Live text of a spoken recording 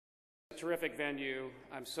terrific venue.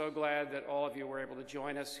 I'm so glad that all of you were able to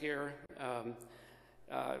join us here.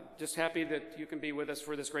 Just happy that you can be with us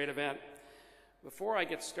for this great event. Before I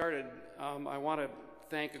get started, I want to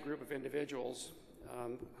thank a group of individuals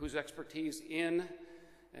whose expertise in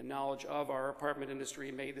and knowledge of our apartment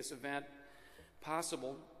industry made this event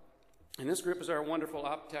possible. And this group is our wonderful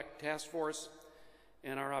OpTech Task Force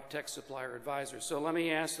and our OpTech Supplier Advisors. So let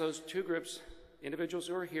me ask those two groups, individuals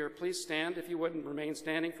who are here, please stand, if you wouldn't, remain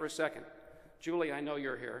standing for a second. Julie, I know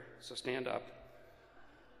you're here, so stand up.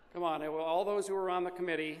 Come on, all those who are on the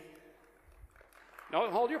committee. No,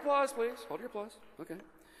 hold your applause, please. Hold your applause. Okay.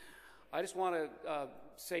 I just want to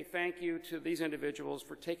say thank you to these individuals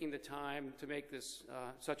for taking the time to make this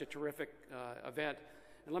such a terrific event.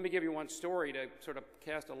 And let me give you one story to sort of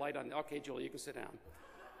cast a light on. Okay, Julie, you can sit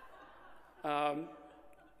down.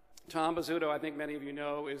 Tom Bizzuto, I think many of you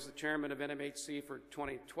know, is the chairman of NMHC for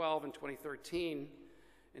 2012 and 2013,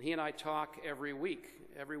 and he and I talk every week.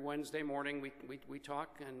 Every Wednesday morning we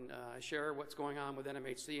talk and share what's going on with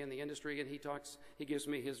NMHC and the industry, and he gives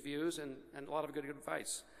me his views and a lot of good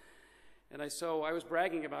advice. And so I was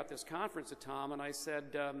bragging about this conference to Tom, and I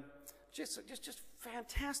said, just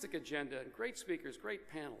fantastic agenda, great speakers, great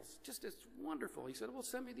panels, it's wonderful. He said, well,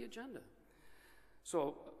 send me the agenda.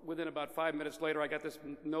 So within about 5 minutes later, I got this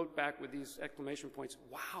note back with these exclamation points.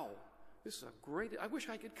 Wow, this is a great, I wish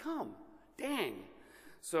I could come. Dang.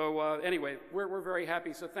 So anyway, we're very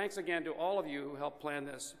happy. So thanks again to all of you who helped plan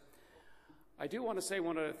this. I do want to say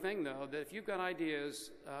one other thing, though, that if you've got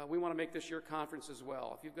ideas, we want to make this your conference as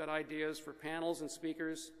well. If you've got ideas for panels and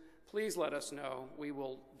speakers, please let us know. We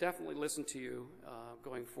will definitely listen to you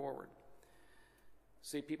going forward.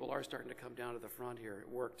 See, people are starting to come down to the front here. It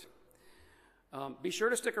worked. Be sure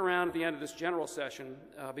to stick around at the end of this general session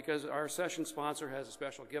because our session sponsor has a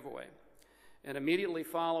special giveaway. And immediately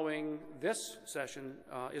following this session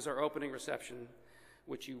is our opening reception,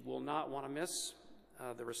 which you will not want to miss.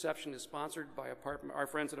 The reception is sponsored by our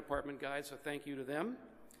friends at Apartment Guide, so thank you to them.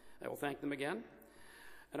 I will thank them again.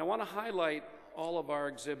 And I want to highlight all of our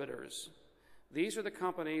exhibitors. These are the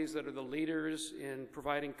companies that are the leaders in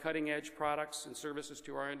providing cutting-edge products and services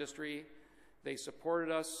to our industry. They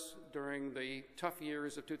supported us during the tough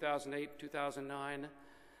years of 2008, 2009.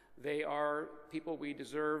 They are people we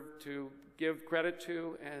deserve to give credit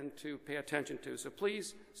to and to pay attention to. So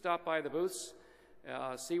please stop by the booths,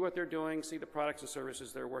 see what they're doing, see the products and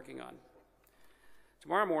services they're working on.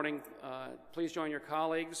 Tomorrow morning, please join your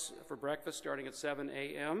colleagues for breakfast starting at 7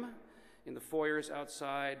 a.m. in the foyers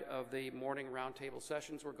outside of the morning roundtable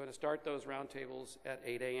sessions. We're going to start those roundtables at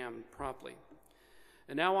 8 a.m. promptly.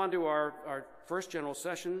 And now on to our first general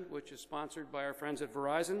session, which is sponsored by our friends at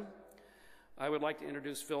Verizon. I would like to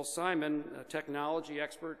introduce Phil Simon, a technology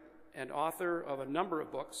expert and author of a number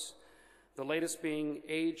of books, the latest being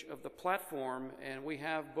Age of the Platform, and we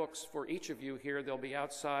have books for each of you here. They'll be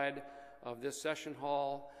outside of this session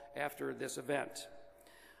hall after this event.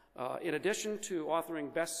 In addition to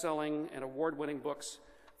authoring best-selling and award-winning books,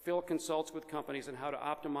 Phil consults with companies on how to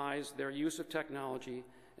optimize their use of technology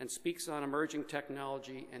and speaks on emerging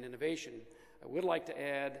technology and innovation. I would like to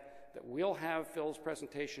add that we'll have Phil's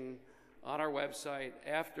presentation on our website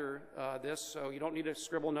after this, so you don't need to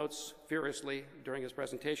scribble notes furiously during his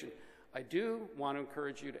presentation. I do want to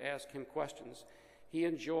encourage you to ask him questions. He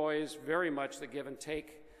enjoys very much the give and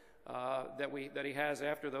take that he has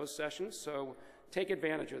after those sessions, so take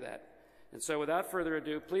advantage of that. And so without further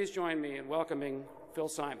ado, please join me in welcoming Phil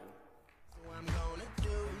Simon.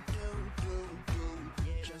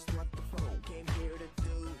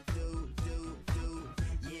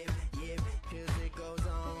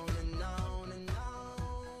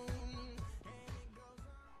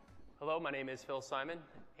 Hello, my name is Phil Simon,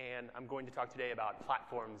 and I'm going to talk today about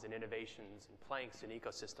platforms and innovations and planks and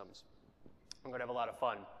ecosystems. I'm going to have a lot of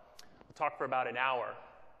fun. We'll talk for about an hour,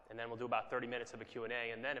 and then we'll do about 30 minutes of a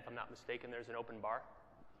Q&A, and then, if I'm not mistaken, there's an open bar.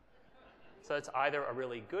 So it's either a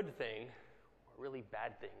really good thing or a really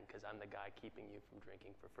bad thing, because I'm the guy keeping you from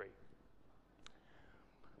drinking for free.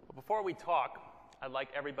 But before we talk, I'd like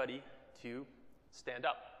everybody to stand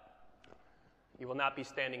up. You will not be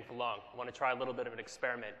standing for long. I want to try a little bit of an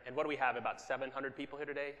experiment. And what do we have, about 700 people here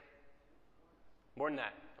today? More than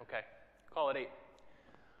that. Okay. Call it 8.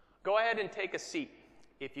 Go ahead and take a seat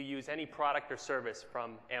if you use any product or service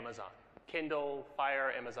from Amazon. Kindle,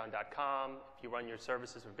 Fire, Amazon.com. If you run your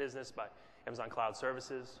services for business by Amazon Cloud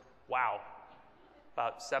Services. Wow.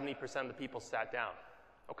 About 70% of the people sat down.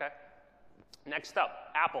 Okay. Next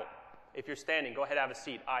up, Apple. If you're standing, go ahead and have a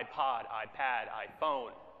seat. iPod, iPad, iPhone.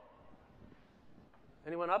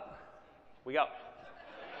 Anyone up? We got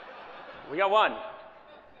one.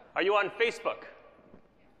 Are you on Facebook?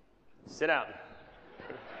 Sit down.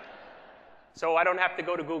 So I don't have to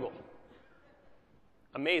go to Google.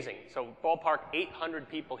 Amazing. So ballpark 800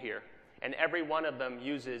 people here, and every one of them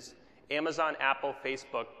uses Amazon, Apple,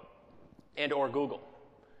 Facebook, and or Google.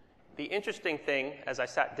 The interesting thing, as I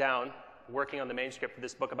sat down working on the manuscript for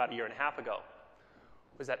this book about a year and a half ago,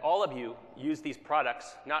 was that all of you use these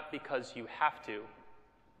products not because you have to,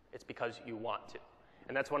 it's because you want to.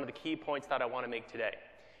 And that's one of the key points that I want to make today.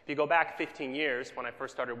 If you go back 15 years, when I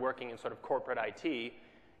first started working in sort of corporate IT,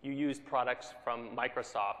 you used products from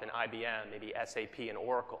Microsoft and IBM, maybe SAP and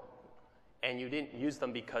Oracle. And you didn't use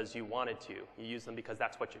them because you wanted to. You used them because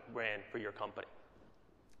that's what you ran for your company.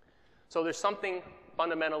 So there's something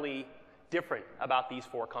fundamentally different about these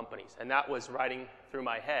four companies. And that was riding through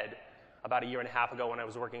my head about a year and a half ago when I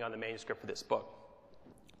was working on the manuscript for this book.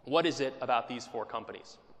 What is it about these four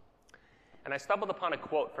companies? And I stumbled upon a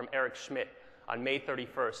quote from Eric Schmidt on May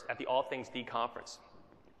 31st at the All Things D conference.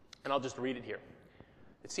 And I'll just read it here.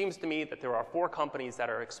 It seems to me that there are four companies that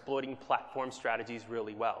are exploiting platform strategies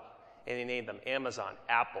really well. And he named them Amazon,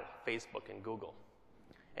 Apple, Facebook, and Google.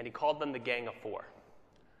 And he called them the Gang of Four.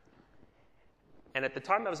 And at the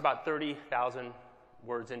time, I was about 30,000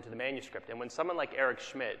 words into the manuscript. And when someone like Eric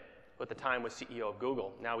Schmidt, who at the time was CEO of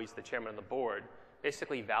Google, now he's the chairman of the board,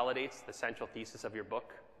 basically validates the central thesis of your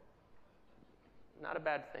book, not a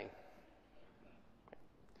bad thing.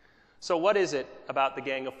 So what is it about the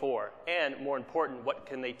Gang of Four? And more important, what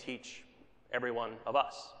can they teach every one of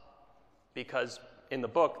us? Because in the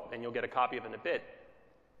book, and you'll get a copy of it in a bit,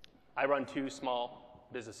 I run two small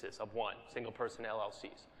businesses of one, single-person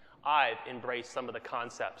LLCs. I've embraced some of the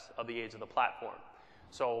concepts of the age of the platform.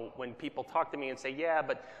 So when people talk to me and say, yeah,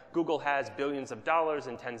 but Google has billions of dollars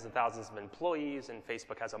and tens of thousands of employees, and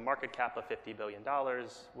Facebook has a market cap of $50 billion,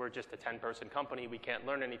 we're just a 10-person company, we can't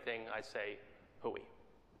learn anything, I say, hooey.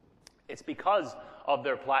 It's because of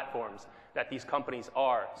their platforms that these companies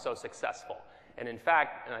are so successful. And in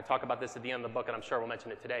fact, and I talk about this at the end of the book, and I'm sure we'll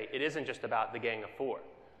mention it today, it isn't just about the Gang of Four.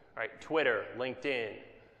 Right? Twitter, LinkedIn,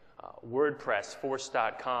 WordPress,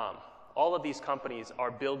 Force.com, all of these companies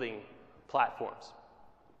are building platforms.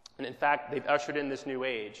 And in fact, they've ushered in this new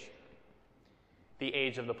age, the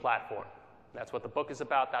age of the platform. That's what the book is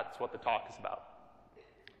about, that's what the talk is about.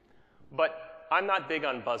 But I'm not big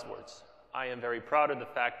on buzzwords. I am very proud of the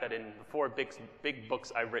fact that in the four big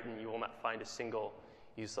books I've written, you will not find a single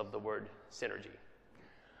use of the word synergy.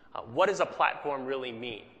 What does a platform really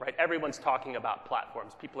mean, right? Everyone's talking about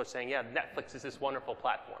platforms. People are saying, yeah, Netflix is this wonderful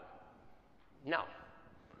platform. No.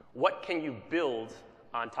 What can you build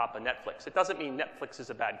on top of Netflix? It doesn't mean Netflix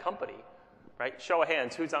is a bad company, right? Show of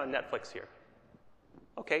hands, who's on Netflix here?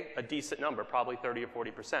 Okay, a decent number, probably 30 or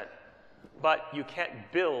 40%. But you can't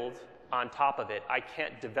build on top of it. I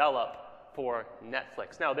can't develop for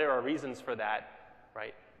Netflix. Now, there are reasons for that,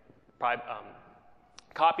 right?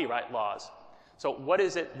 Copyright laws. So what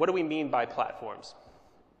is it? What do we mean by platforms?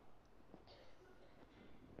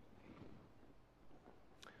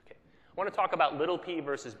 Okay. I want to talk about little p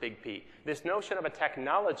versus big P. This notion of a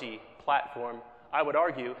technology platform, I would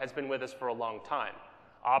argue, has been with us for a long time.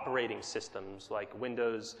 Operating systems like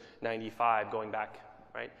Windows 95 going back,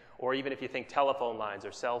 right? Or even if you think telephone lines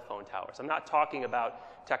or cell phone towers. I'm not talking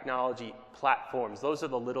about technology platforms. Those are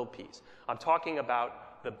the little p's. I'm talking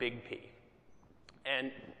about the big P.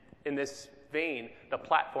 And in this vein, the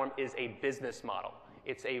platform is a business model.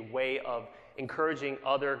 It's a way of encouraging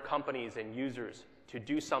other companies and users to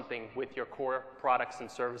do something with your core products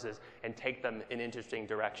and services and take them in interesting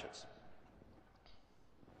directions.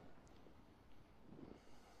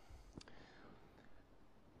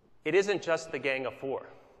 It isn't just the Gang of Four.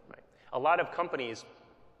 Right? A lot of companies,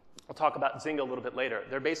 we'll talk about Zynga a little bit later,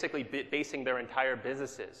 they're basically basing their entire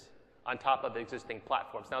businesses on top of existing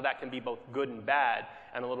platforms. Now that can be both good and bad,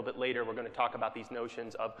 and a little bit later we're going to talk about these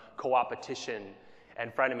notions of co-opetition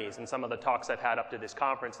and frenemies. And some of the talks I've had up to this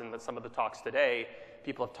conference and some of the talks today,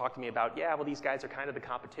 people have talked to me about, yeah, well, these guys are kind of the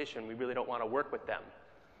competition. We really don't want to work with them.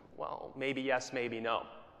 Well, maybe yes, maybe no.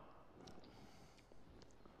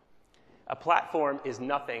 A platform is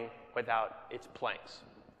nothing without its planks.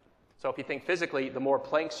 So if you think physically, the more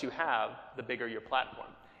planks you have, the bigger your platform.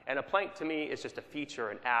 And a plank to me is just a feature,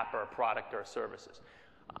 an app, or a product, or a services.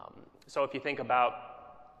 So if you think about,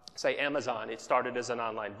 say, Amazon, it started as an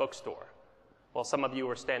online bookstore. Well, some of you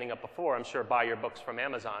were standing up before, I'm sure, buy your books from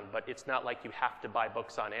Amazon, but it's not like you have to buy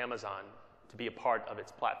books on Amazon to be a part of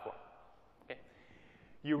its platform. Okay?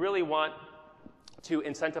 You really want to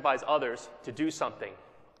incentivize others to do something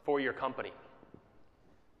for your company.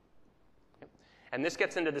 Okay? And this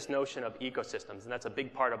gets into this notion of ecosystems, and that's a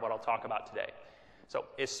big part of what I'll talk about today. So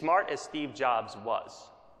as smart as Steve Jobs was,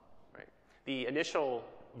 right, the initial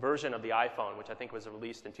version of the iPhone, which I think was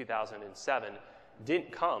released in 2007,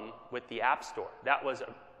 didn't come with the App Store. That was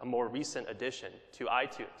a more recent addition to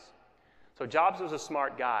iTunes. So Jobs was a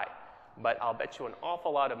smart guy, but I'll bet you an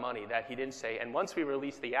awful lot of money that he didn't say, and once we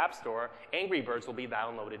release the App Store, Angry Birds will be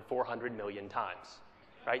downloaded 400 million times,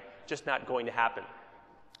 right? Just not going to happen.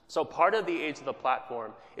 So part of the age of the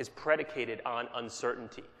platform is predicated on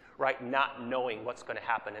uncertainty, right? Not knowing what's going to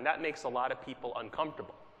happen, and that makes a lot of people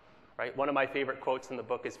uncomfortable, right? One of my favorite quotes in the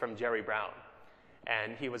book is from Jerry Brown,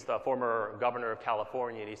 and he was the former governor of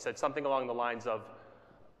California, and he said something along the lines of,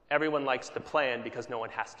 everyone likes to plan because no one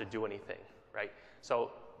has to do anything, right?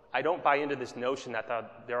 So I don't buy into this notion that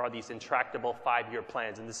there are these intractable 5-year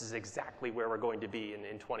plans, and this is exactly where we're going to be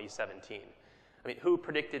in 2017. I mean, who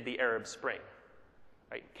predicted the Arab Spring,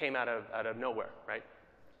 right? Came out of nowhere, right?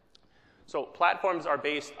 So platforms are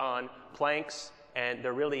based on planks, and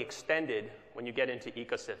they're really extended when you get into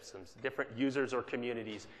ecosystems, different users or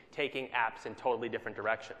communities taking apps in totally different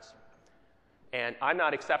directions. And I'm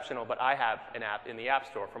not exceptional, but I have an app in the App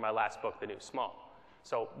Store for my last book, The New Small.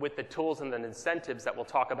 So with the tools and the incentives that we'll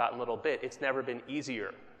talk about in a little bit, it's never been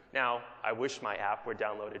easier. Now, I wish my app were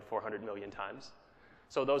downloaded 400 million times.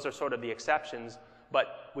 So those are sort of the exceptions,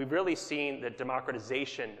 but we've really seen the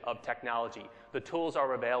democratization of technology. The tools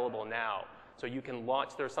are available now. So you can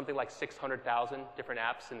launch, there's something like 600,000 different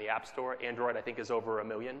apps in the App Store. Android, I think, is over 1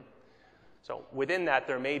 million. So within that,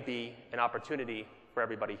 there may be an opportunity for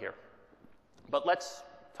everybody here. But let's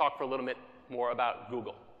talk for a little bit more about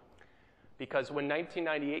Google. Because when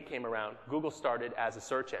 1998 came around, Google started as a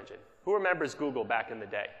search engine. Who remembers Google back in the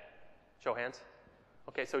day? Show hands.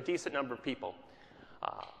 Okay, so a decent number of people.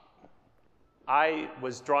 I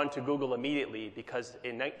was drawn to Google immediately because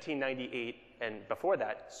in 1998 and before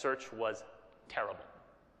that, search was terrible.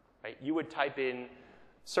 Right? You would type in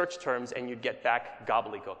search terms and you'd get back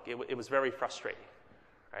gobbledygook. It was very frustrating.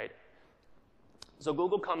 Right? So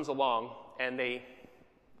Google comes along and they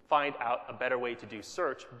find out a better way to do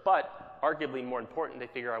search, but arguably more important, they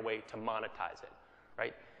figure out a way to monetize it,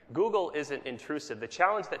 right? Google isn't intrusive. The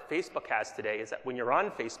challenge that Facebook has today is that when you're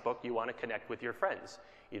on Facebook, you want to connect with your friends.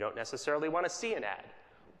 You don't necessarily want to see an ad.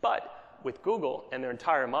 But with Google and their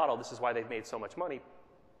entire model, this is why they've made so much money,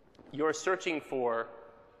 you're searching for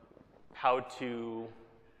how to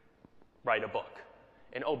write a book.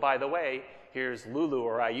 And oh, by the way, here's Lulu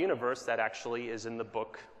or iUniverse that actually is in the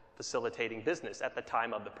book facilitating business at the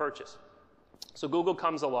time of the purchase. So Google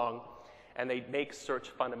comes along and they make search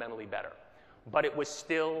fundamentally better. But it was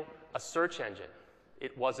still a search engine.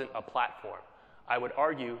 It wasn't a platform. I would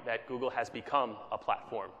argue that Google has become a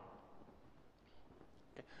platform.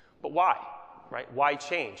 Okay. But why? Right? Why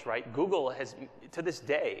change? Right? Google has, to this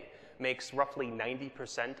day, makes roughly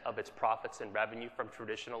 90% of its profits and revenue from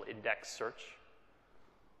traditional index search.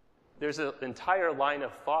 There's an entire line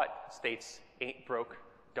of thought states, ain't broke,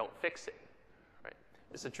 don't fix it. Right?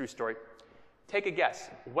 This is a true story. Take a guess.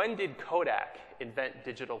 When did Kodak invent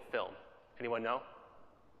digital film? Anyone know?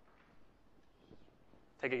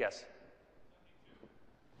 Take a guess.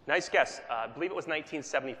 Nice guess. I believe it was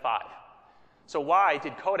 1975. So why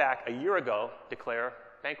did Kodak a year ago declare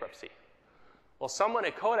bankruptcy? Well, someone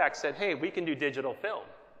at Kodak said, hey, we can do digital film.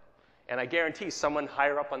 And I guarantee someone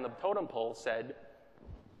higher up on the totem pole said,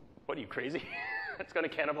 what are you, crazy? That's going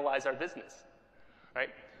to cannibalize our business. Right?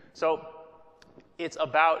 So it's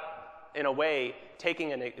about, in a way,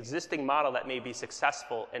 taking an existing model that may be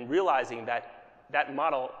successful and realizing that that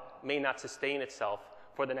model may not sustain itself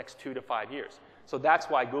for the next 2 to 5 years. So that's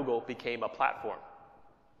why Google became a platform.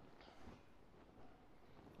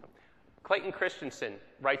 Clayton Christensen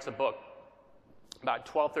writes a book about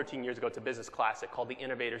 12, 13 years ago. It's a business classic called The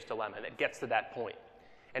Innovator's Dilemma, and it gets to that point.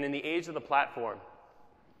 And in the age of the platform,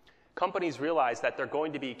 companies realize that they're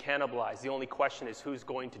going to be cannibalized. The only question is who's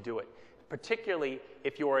going to do it, particularly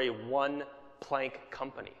if you're a one-plank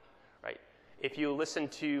company, right? If you listen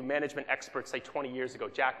to management experts, say 20 years ago,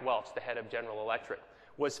 Jack Welch, the head of General Electric,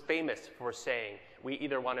 was famous for saying, we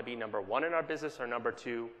either want to be number one in our business or number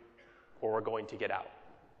two, or we're going to get out.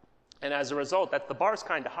 And as a result, the bar's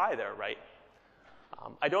kind of high there, right?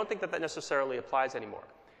 I don't think that necessarily applies anymore.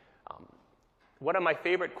 One of my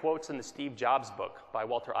favorite quotes in the Steve Jobs book by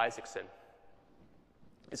Walter Isaacson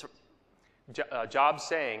is Jobs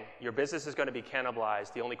saying, your business is going to be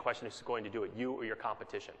cannibalized. The only question is who's going to do it, you or your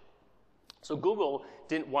competition. So Google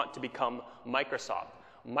didn't want to become Microsoft.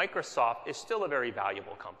 Microsoft is still a very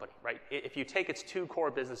valuable company, right? If you take its two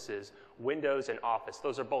core businesses, Windows and Office,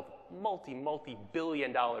 those are both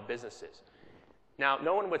multi-billion-dollar businesses. Now,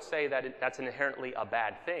 no one would say that that's inherently a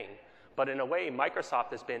bad thing, but in a way,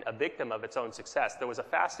 Microsoft has been a victim of its own success. There was a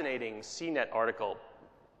fascinating CNET article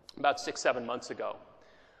about 6-7 months ago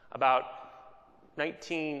About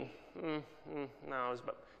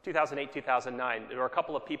 2008, 2009, there were a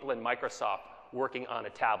couple of people in Microsoft working on a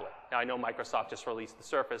tablet. Now, I know Microsoft just released the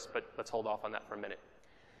Surface, but let's hold off on that for a minute.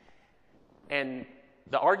 And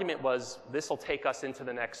the argument was, this will take us into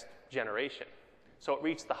the next generation. So it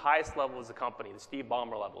reached the highest level as a company, the Steve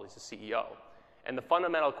Ballmer level, he's the CEO. And the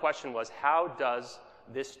fundamental question was, how does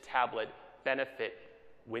this tablet benefit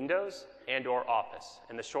Windows and or Office?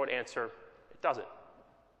 And the short answer, it doesn't.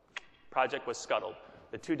 Project was scuttled.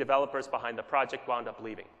 The two developers behind the project wound up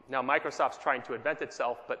leaving. Now, Microsoft's trying to invent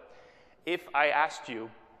itself, but if I asked you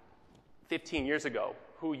 15 years ago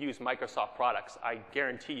who used Microsoft products, I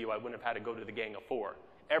guarantee you I wouldn't have had to go to the Gang of Four.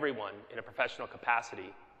 Everyone in a professional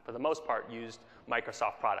capacity, for the most part, used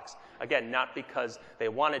Microsoft products. Again, not because they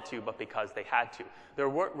wanted to, but because they had to. There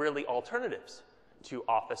weren't really alternatives to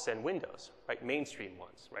Office and Windows, right? Mainstream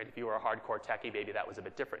ones, right? If you were a hardcore techie, maybe that was a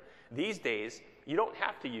bit different. These days, you don't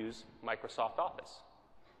have to use Microsoft Office,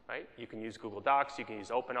 right? You can use Google Docs, you can use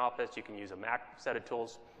OpenOffice, you can use a Mac set of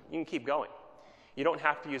tools, you can keep going. You don't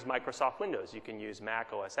have to use Microsoft Windows. You can use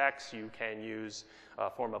Mac OS X, you can use a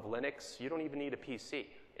form of Linux. You don't even need a PC.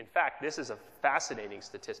 In fact, this is a fascinating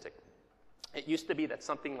statistic. It used to be that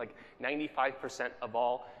something like 95% of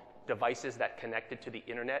all devices that connected to the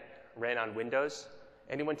internet ran on Windows.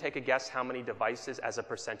 Anyone take a guess how many devices as a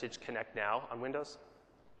percentage connect now on Windows?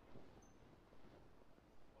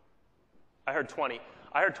 I heard 20.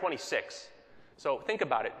 I heard 26. So think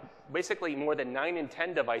about it. Basically, more than 9 in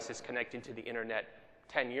 10 devices connecting to the internet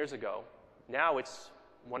 10 years ago. Now it's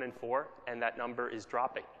 1 in 4, and that number is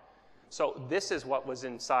dropping. So this is what was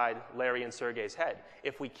inside Larry and Sergey's head.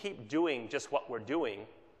 If we keep doing just what we're doing,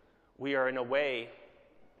 we are in a way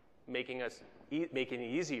making it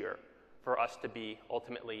easier for us to be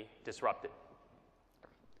ultimately disrupted.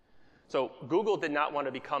 So Google did not want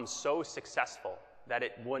to become so successful that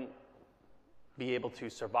it wouldn't be able to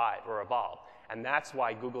survive or evolve. And that's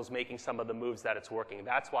why Google's making some of the moves that it's working.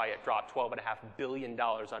 That's why it dropped $12.5 billion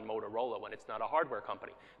on Motorola when it's not a hardware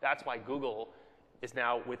company. That's why Google is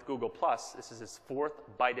now with Google+. This is its 4th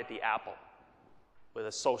bite at the apple with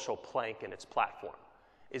a social plank in its platform.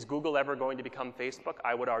 Is Google ever going to become Facebook?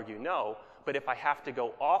 I would argue no. But if I have to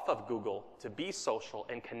go off of Google to be social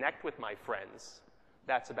and connect with my friends,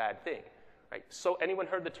 that's a bad thing. Right? So anyone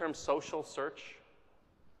heard the term social search?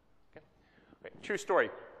 Okay. Right. True story.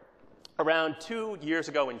 Around 2 years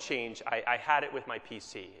ago and change, I had it with my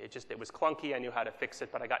PC. It was clunky. I knew how to fix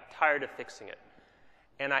it, but I got tired of fixing it.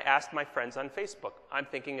 And I asked my friends on Facebook, I'm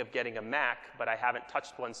thinking of getting a Mac, but I haven't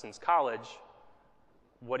touched one since college.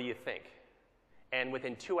 What do you think? And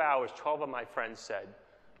within 2 hours, 12 of my friends said,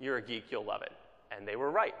 you're a geek, you'll love it. And they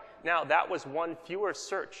were right. Now, that was one fewer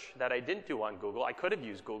search that I didn't do on Google. I could have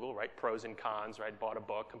used Google, right? Pros and cons, right? Bought a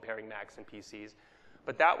book comparing Macs and PCs.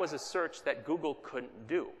 But that was a search that Google couldn't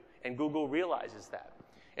do. And Google realizes that.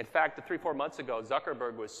 In fact, 3-4 months ago,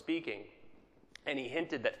 Zuckerberg was speaking, and he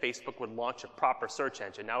hinted that Facebook would launch a proper search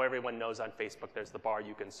engine. Now everyone knows on Facebook there's the bar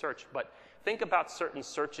you can search. But think about certain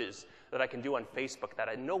searches that I can do on Facebook that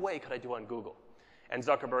in no way could I do on Google. And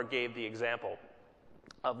Zuckerberg gave the example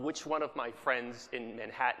of which one of my friends in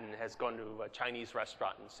Manhattan has gone to a Chinese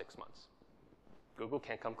restaurant in 6 months. Google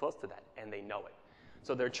can't come close to that, and they know it.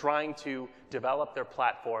 So they're trying to develop their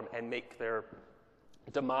platform and make their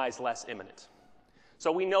demise less imminent.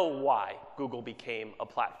 So we know why Google became a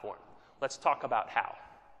platform. Let's talk about how.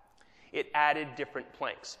 It added different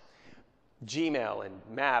planks. Gmail and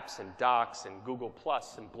Maps and Docs and Google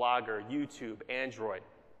Plus and Blogger, YouTube, Android.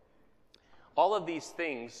 All of these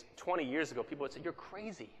things, 20 years ago, people would say, you're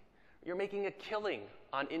crazy. You're making a killing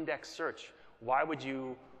on index search. Why would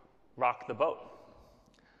you rock the boat?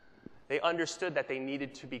 They understood that they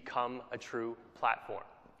needed to become a true platform.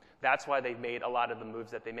 That's why they've made a lot of the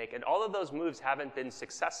moves that they make. And all of those moves haven't been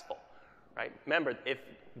successful, right? Remember, if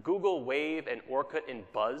Google, Wave, and Orkut and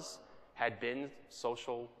Buzz had been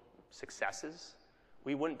social successes,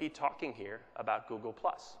 we wouldn't be talking here about Google+.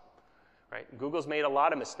 Right? Google's made a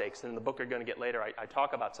lot of mistakes. In the book you're going to get later, I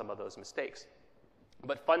talk about some of those mistakes.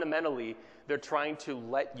 But fundamentally, they're trying to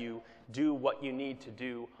let you do what you need to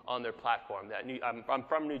do on their platform. I'm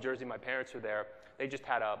from New Jersey. My parents are there. They just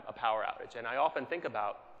had a power outage. And I often think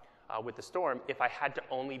about, with the storm, if I had to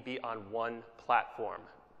only be on one platform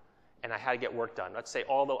and I had to get work done. Let's say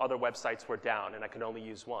all the other websites were down and I could only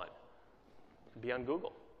use one. I'd be on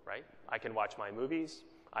Google, right? I can watch my movies.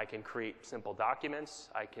 I can create simple documents.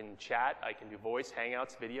 I can chat. I can do voice,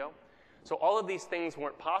 Hangouts, video. So all of these things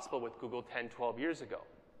weren't possible with Google 10, 12 years ago.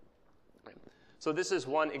 Right? So this is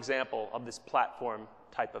one example of this platform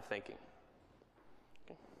type of thinking.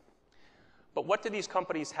 Okay. But what do these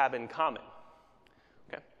companies have in common?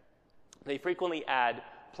 Okay. They frequently add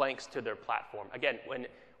planks to their platform. Again, when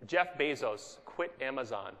Jeff Bezos quit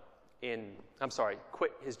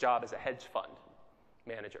quit his job as a hedge fund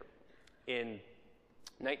manager in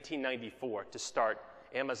 1994 to start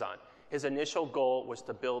Amazon, his initial goal was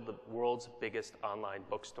to build the world's biggest online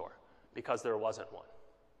bookstore because there wasn't one.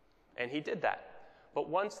 And he did that. But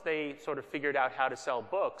once they sort of figured out how to sell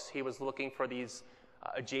books, he was looking for these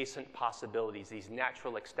adjacent possibilities, these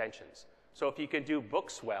natural extensions. So if you can do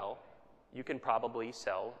books well, you can probably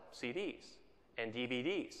sell CDs and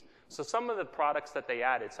DVDs. So some of the products that they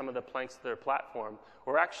added, some of the planks to their platform,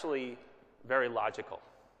 were actually very logical.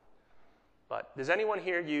 But does anyone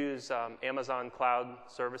here use Amazon Cloud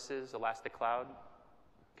Services, Elastic Cloud?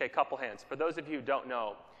 Okay, a couple hands. For those of you who don't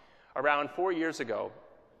know, around 4 years ago,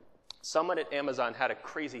 someone at Amazon had a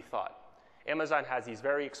crazy thought. Amazon has these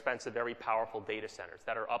very expensive, very powerful data centers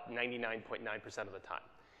that are up 99.9% of the time.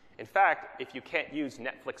 In fact, if you can't use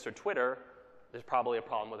Netflix or Twitter, there's probably a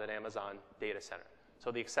problem with an Amazon data center.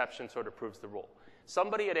 So the exception sort of proves the rule.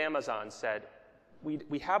 Somebody at Amazon said,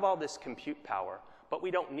 we have all this compute power, but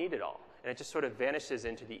we don't need it all. And it just sort of vanishes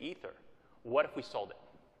into the ether. What if we sold it?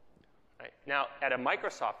 Right? Now, at a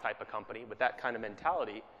Microsoft type of company with that kind of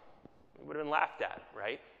mentality, it would have been laughed at,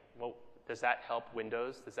 right? Well, does that help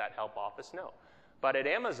Windows? Does that help Office? No. But at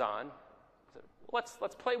Amazon, let's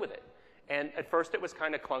play with it. And at first it was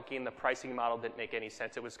kind of clunky and the pricing model didn't make any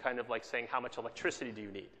sense. It was kind of like saying, how much electricity do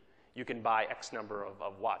you need? You can buy X number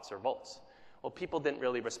of watts or volts. Well, people didn't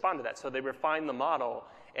really respond to that, so they refined the model.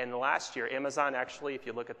 And last year, Amazon actually, if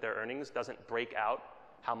you look at their earnings, doesn't break out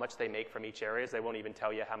how much they make from each area. They won't even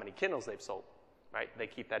tell you how many Kindles they've sold, right? They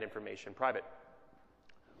keep that information private.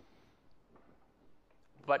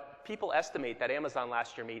 But people estimate that Amazon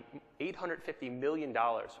last year made $850 million,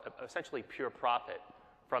 essentially pure profit,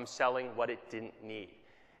 from selling what it didn't need.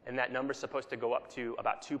 And that number's supposed to go up to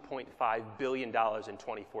about $2.5 billion in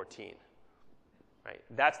 2014. Right?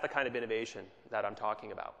 That's the kind of innovation that I'm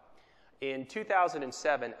talking about. In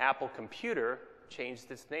 2007, Apple Computer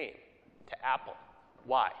changed its name to Apple.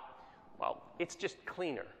 Why? Well, it's just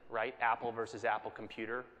cleaner, right? Apple versus Apple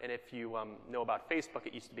Computer. And if you know about Facebook,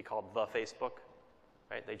 it used to be called The Facebook.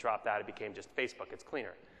 Right? They dropped that, it became just Facebook. It's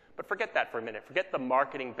cleaner. But forget that for a minute. Forget the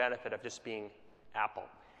marketing benefit of just being Apple.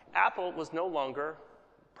 Apple was no longer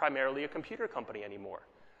primarily a computer company anymore.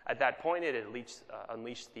 At that point, it had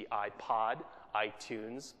unleashed the iPod,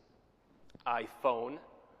 iTunes, iPhone,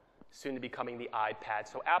 soon to becoming the iPad.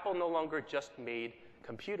 So Apple no longer just made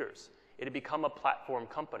computers. It had become a platform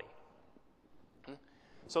company.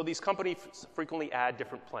 So these companies frequently add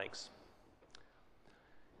different planks.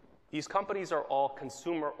 These companies are all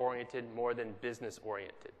consumer-oriented more than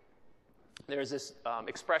business-oriented. There's this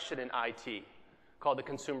expression in IT called the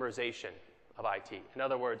consumerization of IT. In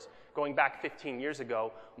other words, going back 15 years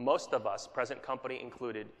ago, most of us, present company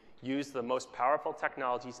included, used the most powerful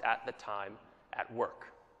technologies at the time at work.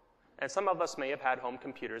 And some of us may have had home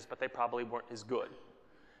computers, but they probably weren't as good.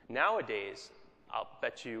 Nowadays, I'll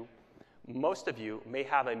bet you, most of you may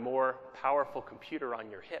have a more powerful computer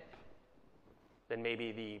on your hip than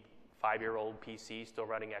maybe the 5-year-old PC still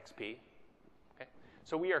running XP. Okay?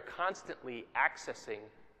 So we are constantly accessing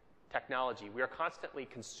technology. We are constantly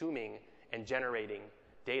consuming and generating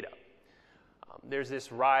data. There's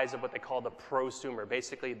this rise of what they call the prosumer,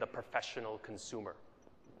 basically the professional consumer.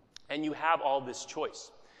 And you have all this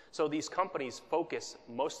choice. So these companies focus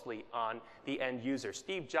mostly on the end user.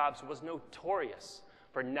 Steve Jobs was notorious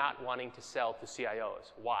for not wanting to sell to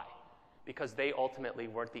CIOs. Why? Because they ultimately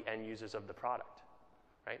weren't the end users of the product,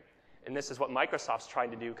 right? And this is what Microsoft's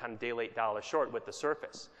trying to do, kind of day late, dollar short with the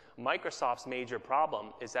Surface. Microsoft's major problem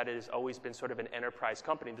is that it has always been sort of an enterprise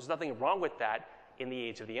company. There's nothing wrong with that in the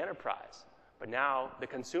age of the enterprise. But now the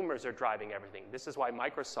consumers are driving everything. This is why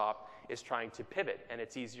Microsoft is trying to pivot, and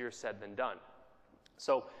it's easier said than done.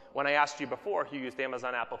 So when I asked you before who used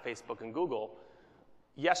Amazon, Apple, Facebook, and Google,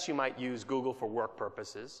 yes, you might use Google for work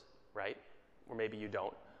purposes, right? Or maybe you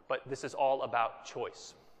don't. But this is all about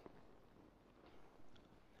choice.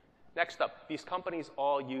 Next up, these companies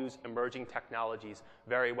all use emerging technologies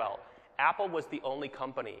very well. Apple was the only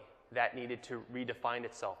company that needed to redefine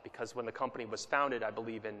itself because when the company was founded, I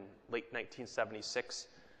believe in late 1976,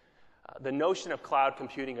 the notion of cloud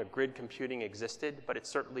computing or grid computing existed, but it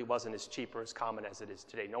certainly wasn't as cheap or as common as it is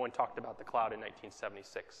today. No one talked about the cloud in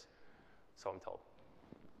 1976, so I'm told.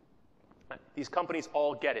 These companies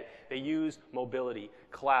all get it. They use mobility,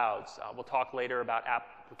 clouds. We'll talk later about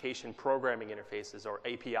application programming interfaces or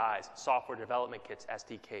APIs, software development kits,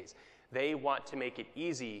 SDKs. They want to make it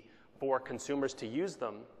easy for consumers to use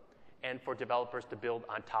them and for developers to build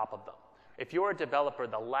on top of them. If you're a developer,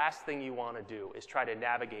 the last thing you want to do is try to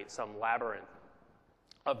navigate some labyrinth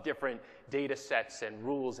of different data sets and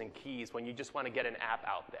rules and keys when you just want to get an app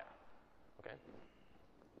out there. Okay?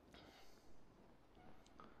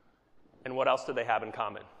 And what else do they have in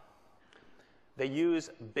common? They use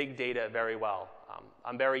big data very well.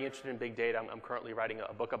 I'm very interested in big data. I'm currently writing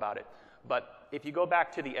a book about it. But if you go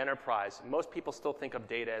back to the enterprise, most people still think of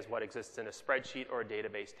data as what exists in a spreadsheet or a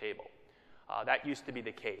database table. That used to be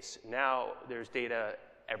the case. Now there's data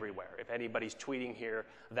everywhere. If anybody's tweeting here,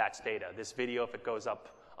 that's data. This video, if it goes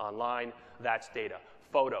up online, that's data.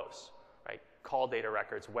 Photos, right? Call data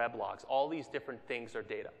records, web logs, all these different things are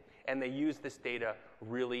data. And they use this data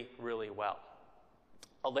really, really well.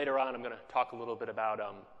 Later on, I'm going to talk a little bit about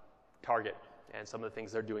Target and some of the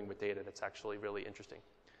things they're doing with data that's actually really interesting.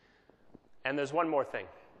 And there's one more thing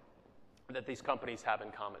that these companies have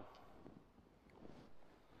in common.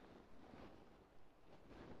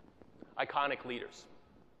 Iconic leaders.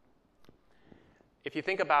 If you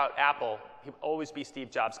think about Apple, he'll always be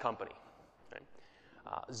Steve Jobs' company. Right?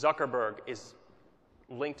 Zuckerberg is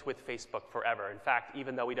linked with Facebook forever. In fact,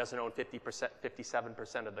 even though he doesn't own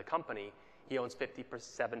 57% of the company, he owns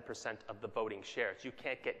 57% of the voting shares. You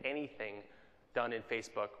can't get anything done in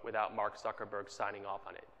Facebook without Mark Zuckerberg signing off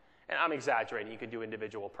on it. And I'm exaggerating. You can do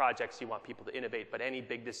individual projects. You want people to innovate, but any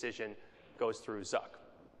big decision goes through Zuck.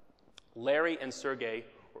 Larry and Sergey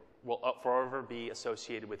will forever be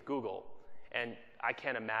associated with Google, and I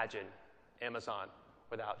can't imagine Amazon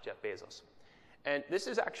without Jeff Bezos. And this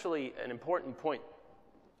is actually an important point,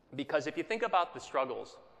 because if you think about the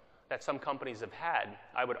struggles that some companies have had,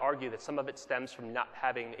 I would argue that some of it stems from not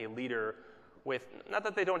having a leader with, not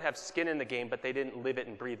that they don't have skin in the game, but they didn't live it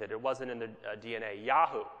and breathe it. It wasn't in their DNA.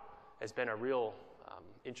 Yahoo has been a real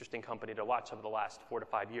interesting company to watch over the last 4 to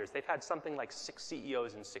 5 years. They've had something like 6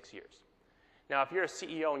 CEOs in 6 years. Now, if you're a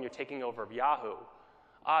CEO and you're taking over of Yahoo,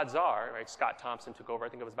 odds are, right, Scott Thompson took over, I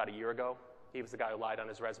think it was about a year ago. He was the guy who lied on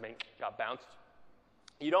his resume, got bounced.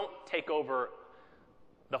 You don't take over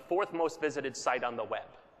the 4th most visited site on the web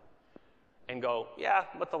and go, yeah,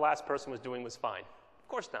 what the last person was doing was fine. Of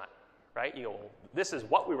course not, right? You go, well, this is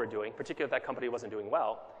what we were doing, particularly if that company wasn't doing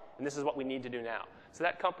well, and this is what we need to do now. So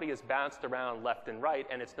that company has bounced around left and right,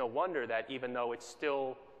 and it's no wonder that even though it's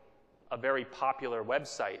still a very popular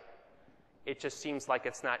website, it just seems like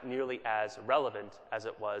it's not nearly as relevant as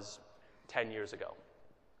it was 10 years ago.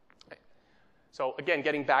 Okay. So again,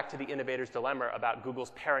 getting back to the innovator's dilemma about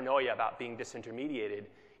Google's paranoia about being disintermediated,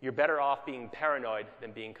 you're better off being paranoid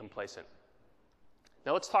than being complacent.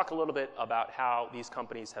 Now let's talk a little bit about how these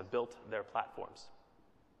companies have built their platforms.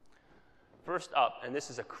 First up, and this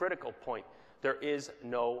is a critical point, there is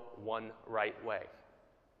no one right way.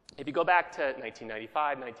 If you go back to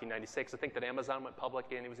 1995, 1996, I think that Amazon went public,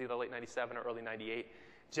 and it was either late 97 or early 98.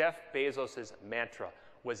 Jeff Bezos' mantra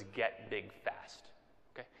was get big fast.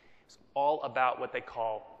 Okay? It's all about what they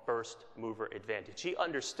call first mover advantage. He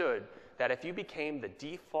understood that if you became the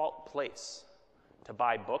default place to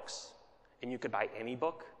buy books, and you could buy any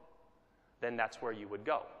book, then that's where you would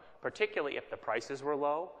go, particularly if the prices were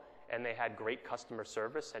low and they had great customer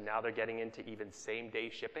service, and now they're getting into even same-day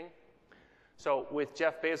shipping. So with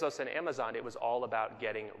Jeff Bezos and Amazon, it was all about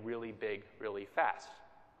getting really big, really fast.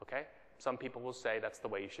 Okay? Some people will say that's the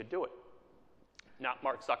way you should do it. Not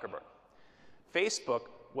Mark Zuckerberg. Facebook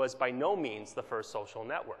was by no means the first social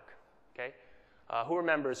network. Okay? Who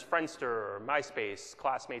remembers Friendster or MySpace,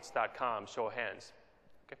 Classmates.com? Show of hands.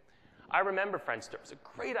 Okay? I remember Friendster. It was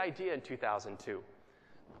a great idea in 2002.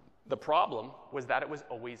 The problem was that it was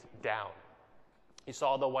always down. You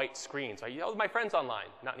saw the white screens. Oh, my friend's online.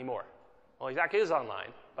 Not anymore. Well, Zach is online,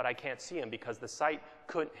 but I can't see him because the site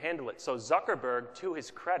couldn't handle it. So Zuckerberg, to his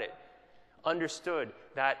credit, understood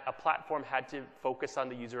that a platform had to focus on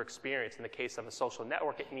the user experience. In the case of a social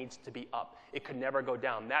network, it needs to be up. It could never go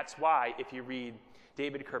down. That's why, if you read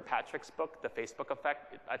David Kirkpatrick's book, The Facebook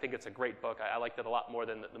Effect, I think it's a great book. I liked it a lot more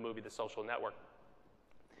than the movie The Social Network.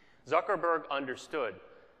 Zuckerberg understood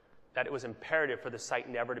that it was imperative for the site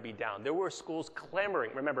never to be down. There were schools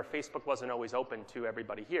clamoring. Remember, Facebook wasn't always open to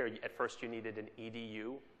everybody here. At first, you needed an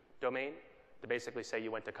edu domain to basically say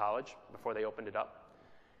you went to college before they opened it up.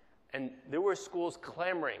 And there were schools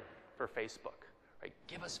clamoring for Facebook. Right?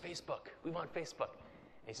 Give us Facebook. We want Facebook.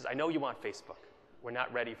 And he says, I know you want Facebook. We're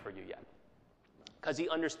not ready for you yet. Because he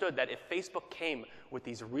understood that if Facebook came with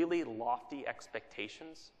these really lofty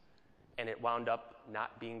expectations and it wound up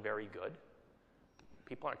not being very good,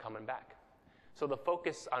 people aren't coming back. So the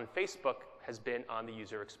focus on Facebook has been on the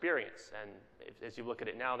user experience. And as you look at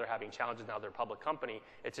it now, they're having challenges now. They're a public company.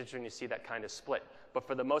 It's interesting to see that kind of split. But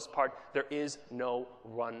for the most part, there is no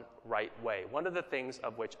one right way. One of the things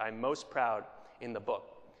of which I'm most proud in the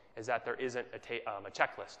book is that there isn't a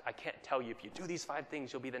checklist. I can't tell you if you do these 5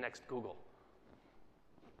 things, you'll be the next Google.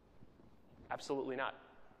 Absolutely not.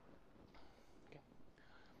 Okay.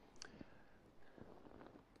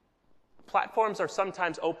 Platforms are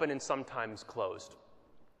sometimes open and sometimes closed.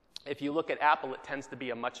 If you look at Apple, it tends to be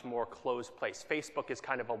a much more closed place. Facebook is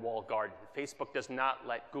kind of a walled garden. Facebook does not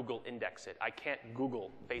let Google index it. I can't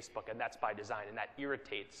Google Facebook, and that's by design, and that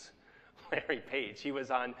irritates Larry Page. He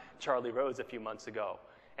was on Charlie Rose a few months ago,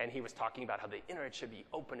 and he was talking about how the internet should be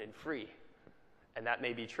open and free, and that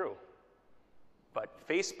may be true. But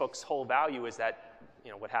Facebook's whole value is that,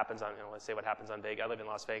 what happens on, let's say what happens on Vegas. I live in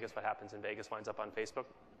Las Vegas. What happens in Vegas winds up on Facebook.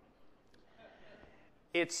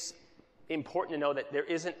 It's important to know that there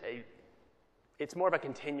isn't it's more of a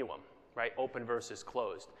continuum, right? Open versus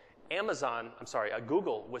closed.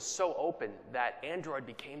 Google was so open that Android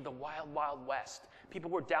became the wild, wild west. People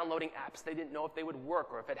were downloading apps they didn't know if they would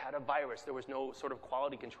work or if it had a virus. There was no sort of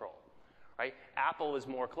quality control, right? Apple is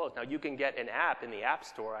more closed. Now, you can get an app in the App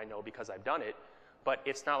Store, I know because I've done it, but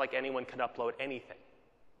it's not like anyone can upload anything,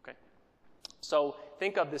 okay? So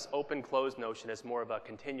think of this open-closed notion as more of a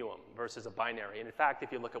continuum versus a binary. And in fact,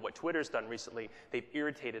 if you look at what Twitter's done recently, they've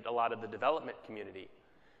irritated a lot of the development community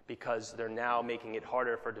because they're now making it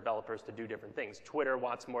harder for developers to do different things. Twitter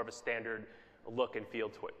wants more of a standard look and feel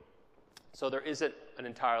to it. So there isn't an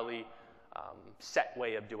entirely set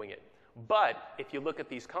way of doing it. But if you look at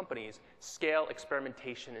these companies, scale,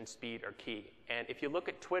 experimentation, and speed are key. And if you look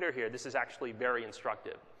at Twitter here, this is actually very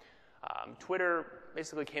instructive. Twitter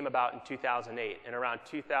basically came about in 2008, and around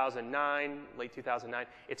 2009, late 2009,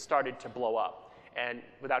 it started to blow up. And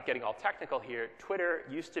without getting all technical here, Twitter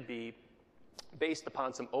used to be based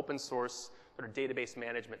upon some open source sort of database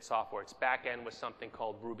management software. Its back end was something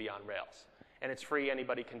called Ruby on Rails. And it's free,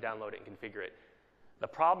 anybody can download it and configure it. The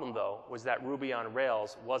problem, though, was that Ruby on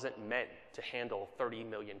Rails wasn't meant to handle 30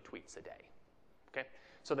 million tweets a day. Okay?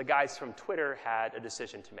 So the guys from Twitter had a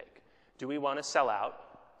decision to make. Do we want to sell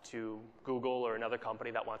out to Google or another company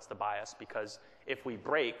that wants to buy us because if we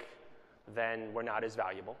break, then we're not as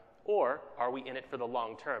valuable? Or are we in it for the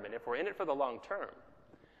long term? And if we're in it for the long term,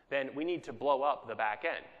 then we need to blow up the back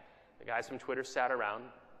end. The guys from Twitter sat around,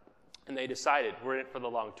 and they decided we're in it for the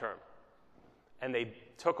long term. And they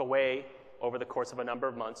took away, over the course of a number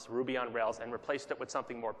of months, Ruby on Rails and replaced it with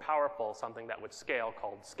something more powerful, something that would scale,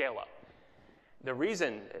 called Scale-Up. The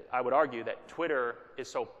reason I would argue that Twitter is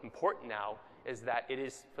so important now is that it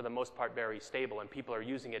is, for the most part, very stable, and people are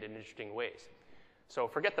using it in interesting ways. So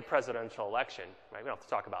forget the presidential election, right? We don't have to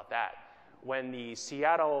talk about that. When the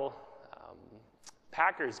Seattle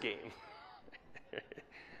Packers game,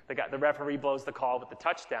 the referee blows the call with the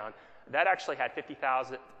touchdown, that actually had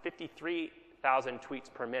 53,000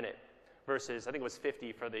 tweets per minute versus, I think it was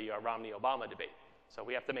 50 for the Romney-Obama debate. So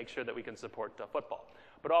we have to make sure that we can support football.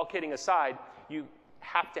 But all kidding aside, you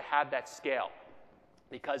have to have that scale,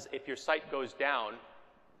 because if your site goes down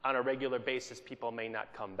on a regular basis, people may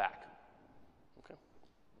not come back. Okay.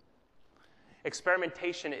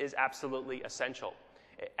 Experimentation is absolutely essential.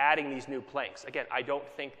 Adding these new planks. Again, I don't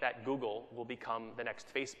think that Google will become the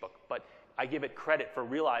next Facebook, but I give it credit for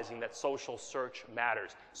realizing that social search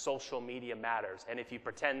matters, social media matters, and if you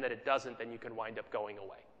pretend that it doesn't, then you can wind up going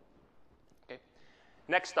away. Okay.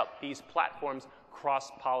 Next up, these platforms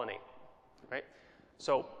cross-pollinate, right?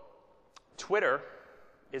 So Twitter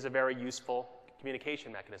is a very useful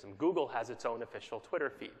communication mechanism. Google has its own official Twitter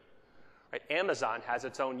feed, right? Amazon has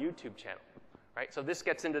its own YouTube channel, right? So this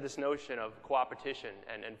gets into this notion of co-opetition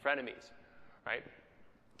and frenemies, right?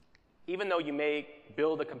 Even though you may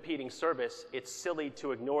build a competing service, it's silly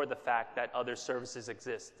to ignore the fact that other services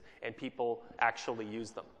exist and people actually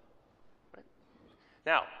use them. Right?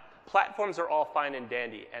 Now, platforms are all fine and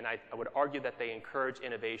dandy, and I would argue that they encourage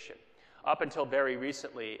innovation. Up until very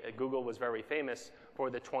recently, Google was very famous for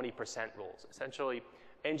the 20% rules. Essentially,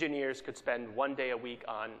 engineers could spend 1 day a week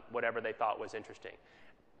on whatever they thought was interesting.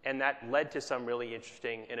 And that led to some really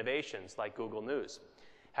interesting innovations like Google News.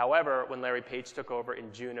 However, when Larry Page took over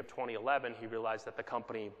in June of 2011, he realized that the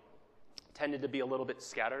company tended to be a little bit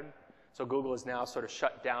scattered. So Google has now sort of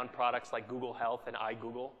shut down products like Google Health and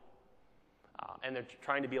iGoogle. And they're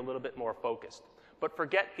trying to be a little bit more focused. But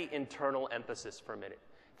forget the internal emphasis for a minute.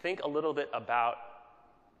 Think a little bit about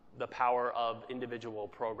the power of individual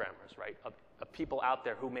programmers, right? Of people out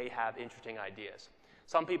there who may have interesting ideas.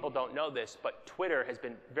 Some people don't know this, but Twitter has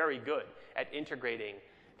been very good at integrating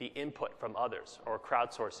the input from others, or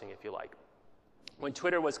crowdsourcing, if you like. When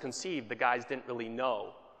Twitter was conceived, the guys didn't really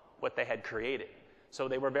know what they had created. So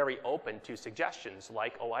they were very open to suggestions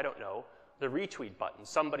like, oh, I don't know, the retweet button.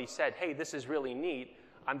 Somebody said, hey, this is really neat.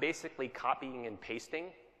 I'm basically copying and pasting.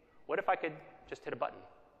 What if I could just hit a button?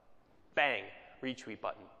 Bang, retweet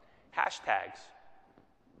button. Hashtags,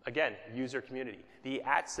 again, user community. The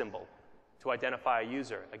 @ symbol to identify a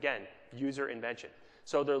user, again, user invention.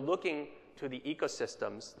 So they're looking to the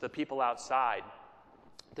ecosystems, the people outside,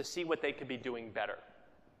 to see what they could be doing better.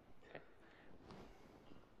 Okay?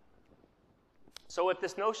 So if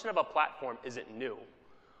this notion of a platform isn't new,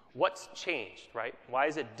 what's changed, right? Why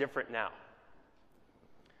is it different now?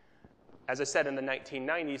 As I said, in the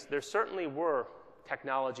 1990s, there certainly were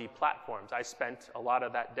technology platforms. I spent a lot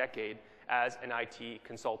of that decade as an IT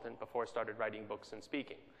consultant before I started writing books and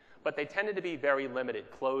speaking. But they tended to be very limited,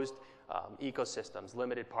 closed ecosystems,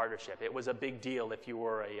 limited partnership. It was a big deal if you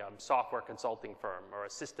were a software consulting firm or a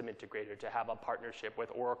system integrator to have a partnership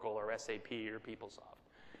with Oracle or SAP or PeopleSoft.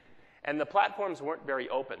 And the platforms weren't very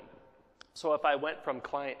open. So if I went from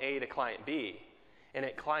client A to client B, and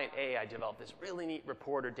at client A I developed this really neat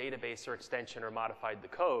report or database or extension or modified the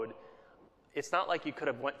code, it's not like you could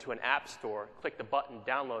have went to an app store, clicked a button,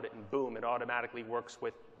 download it, and boom, it automatically works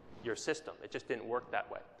with your system. It just didn't work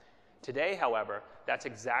that way. Today, however, that's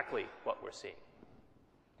exactly what we're seeing.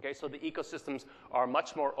 Okay, so the ecosystems are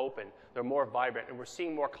much more open, they're more vibrant, and we're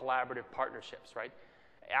seeing more collaborative partnerships, right?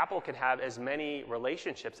 Apple can have as many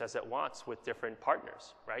relationships as it wants with different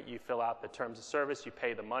partners, right? You fill out the terms of service, you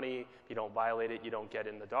pay the money, if you don't violate it, you don't get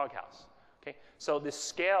in the doghouse. Okay? So the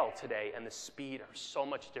scale today and the speed are so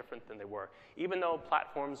much different than they were. Even though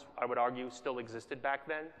platforms, I would argue, still existed back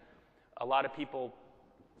then, a lot of people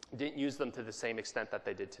didn't use them to the same extent that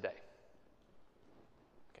they did today.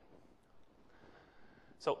 Okay.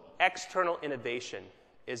 So external innovation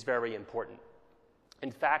is very important.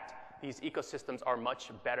 In fact, these ecosystems are much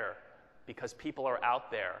better because people are out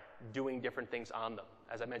there doing different things on them.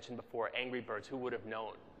 As I mentioned before, Angry Birds, who would have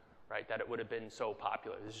known, right, that it would have been so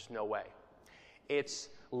popular? There's just no way. It's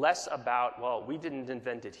less about, well, we didn't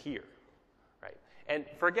invent it here, right? And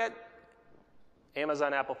forget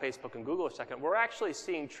Amazon, Apple, Facebook, and Google a second. We're actually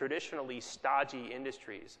seeing traditionally stodgy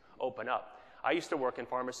industries open up. I used to work in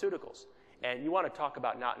pharmaceuticals, and you want to talk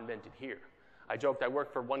about not invented here. I joked I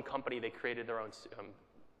worked for one company, they created their own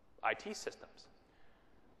IT systems.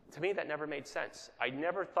 To me, that never made sense. I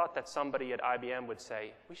never thought that somebody at IBM would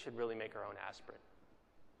say, we should really make our own aspirin.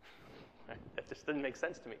 That just didn't make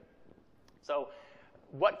sense to me. So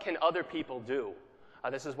what can other people do?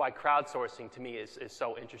 This is why crowdsourcing to me is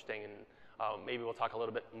so interesting, and maybe we'll talk a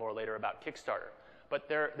little bit more later about Kickstarter. But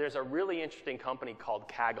there's a really interesting company called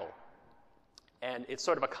Kaggle, and it's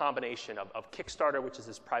sort of a combination of Kickstarter, which is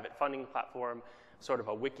this private funding platform, sort of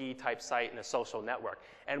a wiki-type site, and a social network.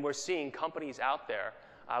 And we're seeing companies out there.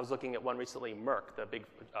 I was looking at one recently, Merck, the big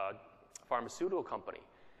pharmaceutical company,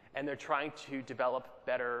 and they're trying to develop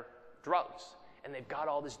better drugs. And they've got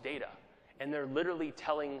all this data. And they're literally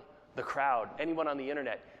telling the crowd, anyone on the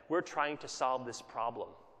internet, we're trying to solve this problem.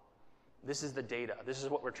 This is the data. This is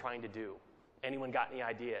what we're trying to do. Anyone got any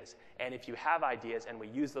ideas? And if you have ideas and we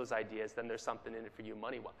use those ideas, then there's something in it for you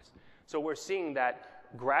money-wise. So we're seeing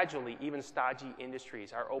that gradually even stodgy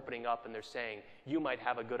industries are opening up and they're saying, you might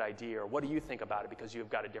have a good idea, or what do you think about it because you've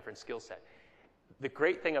got a different skill set. The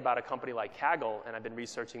great thing about a company like Kaggle, and I've been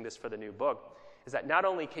researching this for the new book, is that not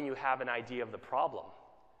only can you have an idea of the problem,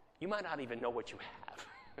 you might not even know what you have.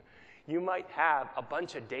 You might have a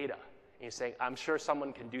bunch of data, and you're saying, I'm sure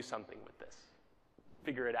someone can do something with this.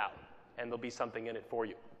 Figure it out, and there'll be something in it for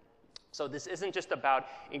you. So this isn't just about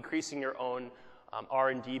increasing your own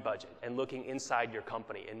R&D budget and looking inside your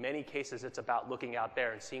company. In many cases, it's about looking out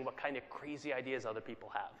there and seeing what kind of crazy ideas other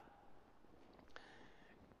people have.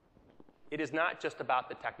 It is not just about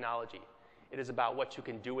the technology. It is about what you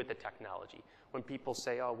can do with the technology. When people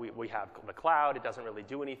say, oh, we have the cloud, it doesn't really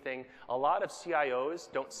do anything, a lot of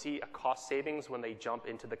CIOs don't see a cost savings when they jump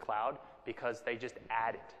into the cloud because they just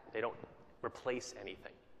add it. They don't replace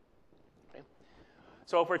anything. Okay?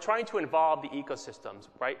 So if we're trying to involve the ecosystems,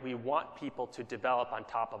 right, we want people to develop on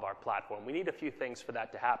top of our platform. We need a few things for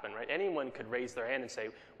that to happen, right? Anyone could raise their hand and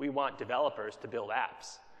say, we want developers to build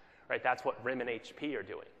apps, right? That's what RIM and HP are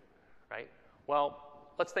doing, right? Well,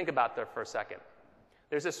 let's think about that for a second.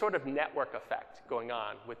 There's this sort of network effect going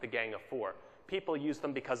on with the Gang of Four. People use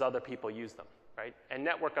them because other people use them, right? And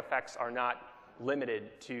network effects are not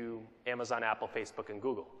limited to Amazon, Apple, Facebook, and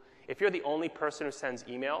Google. If you're the only person who sends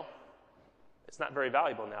email, it's not very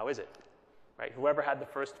valuable now, is it? Right? Whoever had the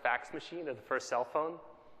first fax machine or the first cell phone,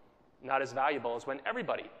 not as valuable as when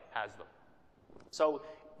everybody has them. So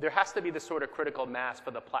there has to be this sort of critical mass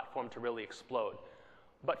for the platform to really explode.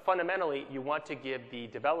 But fundamentally, you want to give the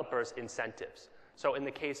developers incentives. So in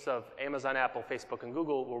the case of Amazon, Apple, Facebook, and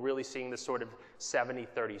Google, we're really seeing this sort of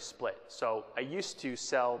 70-30 split. So I used to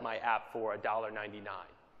sell my app for $1.99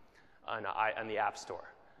 on the App Store.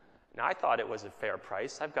 Now, I thought it was a fair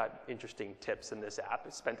price. I've got interesting tips in this app. I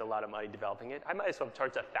spent a lot of money developing it. I might as well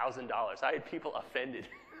charge $1,000. I had people offended.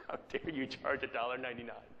 How dare you charge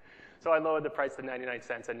 $1.99? So I lowered the price to 99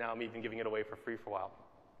 cents, and now I'm even giving it away for free for a while.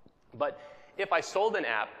 But if I sold an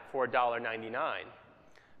app for $1.99,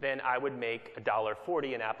 then I would make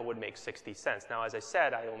 $1.40 and Apple would make 60 cents. Now, as I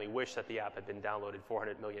said, I only wish that the app had been downloaded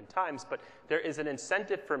 400 million times, but there is an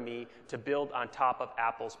incentive for me to build on top of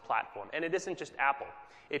Apple's platform. And it isn't just Apple.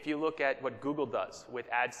 If you look at what Google does with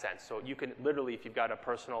AdSense, so you can literally, if you've got a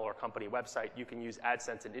personal or company website, you can use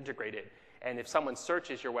AdSense and integrate it. And if someone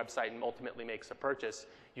searches your website and ultimately makes a purchase,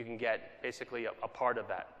 you can get basically a part of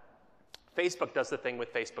that. Facebook does the thing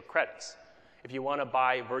with Facebook credits. If you want to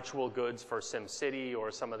buy virtual goods for SimCity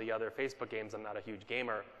or some of the other Facebook games, I'm not a huge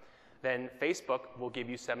gamer, then Facebook will give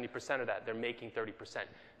you 70% of that. They're making 30%.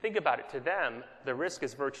 Think about it. To them, the risk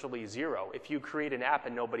is virtually zero. If you create an app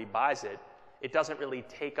and nobody buys it, it doesn't really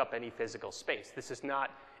take up any physical space. This is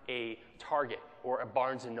not a Target or a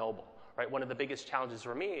Barnes & Noble. Right? One of the biggest challenges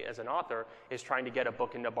for me as an author is trying to get a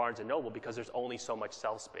book into Barnes & Noble because there's only so much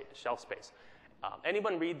shelf space.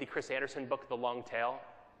 Anyone read the Chris Anderson book, The Long Tail?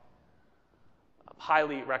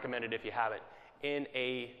 Highly recommended if you haven't. In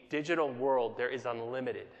a digital world, there is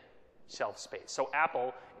unlimited shelf space. So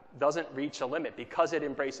Apple doesn't reach a limit because it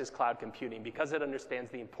embraces cloud computing, because it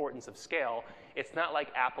understands the importance of scale. It's not like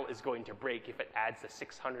Apple is going to break if it adds the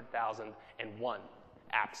 600,001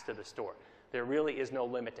 apps to the store. There really is no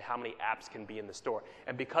limit to how many apps can be in the store.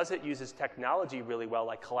 And because it uses technology really well,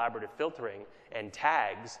 like collaborative filtering and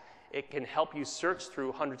tags, it can help you search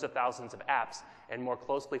through hundreds of thousands of apps and more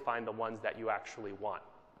closely find the ones that you actually want.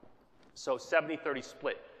 So 70-30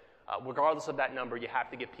 split. Regardless of that number, you have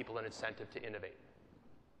to give people an incentive to innovate.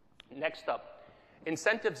 Next up,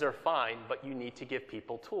 incentives are fine, but you need to give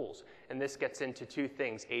people tools. And this gets into two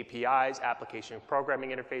things: APIs, application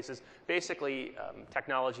programming interfaces, basically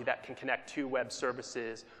technology that can connect two web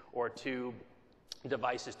services or two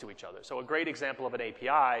devices to each other. So a great example of an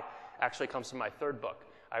API actually comes from my third book.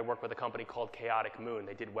 I work with a company called Chaotic Moon.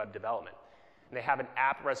 They did web development. And they have an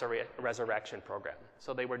app resurrection program.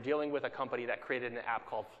 So they were dealing with a company that created an app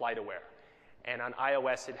called FlightAware. And on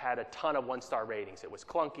iOS, it had a ton of one-star ratings. It was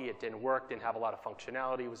clunky, it didn't work, didn't have a lot of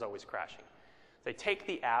functionality, it was always crashing. They take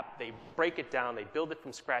the app, they break it down, they build it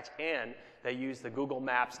from scratch, and they use the Google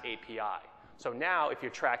Maps API. So now, if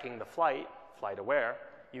you're tracking the flight, FlightAware,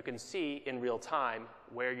 you can see in real time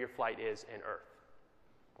where your flight is in Earth.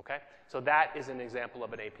 Okay? So that is an example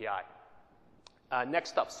of an API.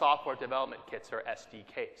 Next up, software development kits, or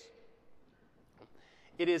SDKs.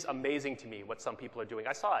 It is amazing to me what some people are doing.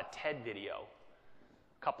 I saw a TED video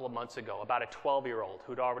a couple of months ago about a 12-year-old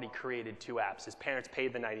who'd already created two apps. His parents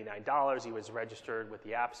paid the $99. He was registered with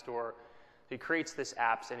the App Store. He creates this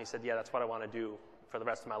app, and he said, yeah, that's what I want to do for the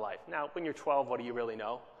rest of my life. Now, when you're 12, what do you really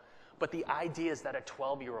know? But the ideas that a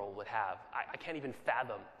 12-year-old would have, I can't even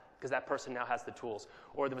fathom, because that person now has the tools.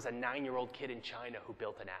 Or there was a 9-year-old kid in China who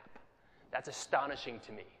built an app. That's astonishing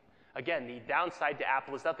to me. Again, the downside to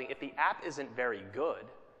Apple is nothing. If the app isn't very good,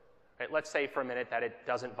 right, let's say for a minute that it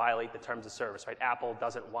doesn't violate the terms of service, right? Apple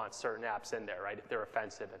doesn't want certain apps in there, right? If they're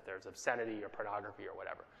offensive, if there's obscenity or pornography or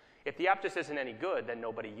whatever. If the app just isn't any good, then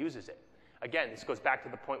nobody uses it. Again, this goes back to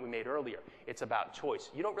the point we made earlier. It's about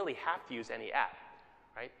choice. You don't really have to use any app,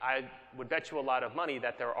 right? I would bet you a lot of money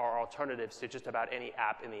that there are alternatives to just about any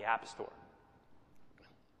app in the App Store.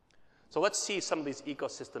 So let's see some of these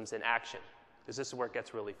ecosystems in action, because this is where it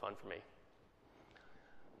gets really fun for me.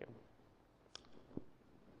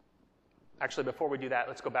 Actually, before we do that,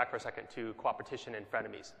 let's go back for a second to cooperation and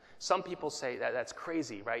frenemies. Some people say that that's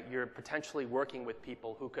crazy, right? You're potentially working with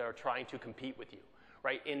people who are trying to compete with you,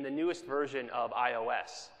 right? In the newest version of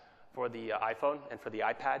iOS for the iPhone and for the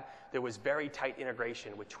iPad, there was very tight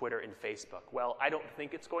integration with Twitter and Facebook. Well, I don't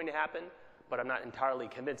think it's going to happen, but I'm not entirely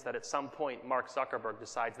convinced that at some point Mark Zuckerberg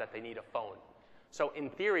decides that they need a phone. So in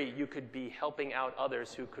theory, you could be helping out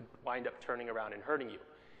others who could wind up turning around and hurting you.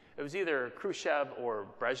 It was either Khrushchev or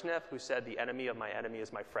Brezhnev who said, the enemy of my enemy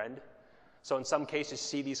is my friend. So in some cases,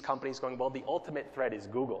 see these companies going, well, the ultimate threat is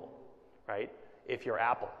Google, right, if you're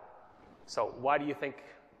Apple. So why do you think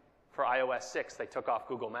for iOS 6 they took off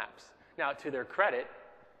Google Maps? Now, to their credit,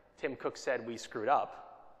 Tim Cook said we screwed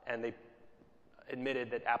up, and they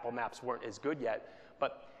admitted that Apple Maps weren't as good yet.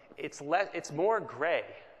 But it's more gray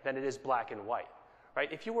than it is black and white,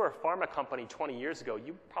 right? If you were a pharma company 20 years ago,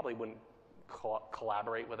 you probably wouldn't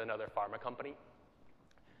collaborate with another pharma company.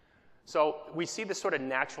 So we see this sort of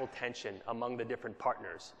natural tension among the different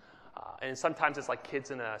partners. And sometimes it's like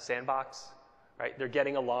kids in a sandbox, right? They're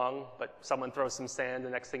getting along, but someone throws some sand, the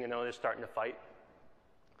next thing you know, they're starting to fight.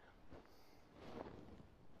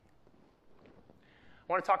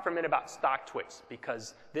 I want to talk for a minute about StockTwits,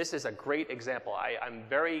 because this is a great example. I'm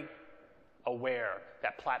very aware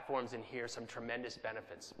that platforms inhere some tremendous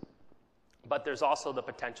benefits, but there's also the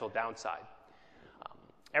potential downside.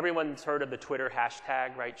 Everyone's heard of the Twitter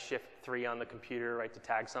hashtag, right? Shift 3 on the computer, right, to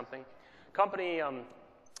tag something. Company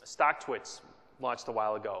StockTwits launched a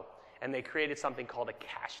while ago, and they created something called a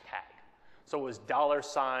cash tag. So it was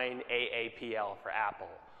 $AAPL for Apple,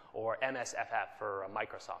 or MSFF for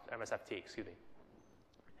Microsoft, MSFT, excuse me.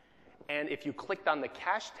 And if you clicked on the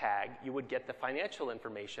cash tag, you would get the financial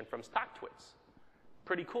information from StockTwits.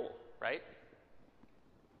 Pretty cool, right?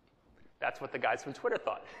 That's what the guys from Twitter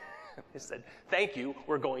thought. They said, thank you,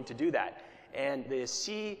 we're going to do that. And the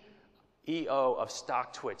CEO of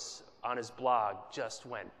StockTwits on his blog just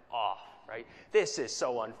went off, right? This is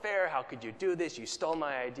so unfair. How could you do this? You stole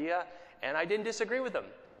my idea. And I didn't disagree with him.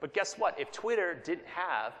 But guess what? If Twitter didn't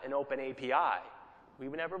have an open API, we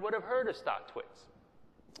never would have heard of StockTwits.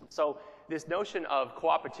 So this notion of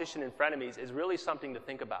co-opetition and frenemies is really something to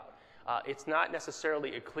think about. It's not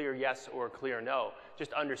necessarily a clear yes or a clear no.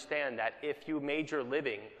 Just understand that if you made your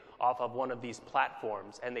living off of one of these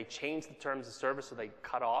platforms and they change the terms of service so they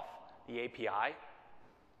cut off the API,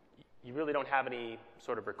 you really don't have any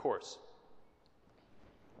sort of recourse.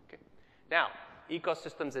 Okay. Now,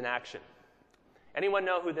 ecosystems in action. Anyone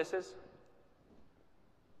know who this is?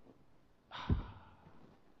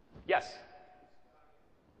 Yes?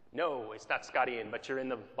 No, it's not Scott Ian, but you're in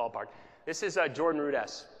the ballpark. This is Jordan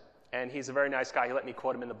Rudess, and he's a very nice guy. He let me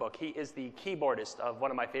quote him in the book. He is the keyboardist of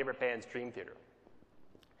one of my favorite bands, Dream Theater.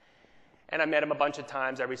 And I met him a bunch of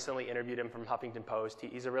times. I recently interviewed him from Huffington Post.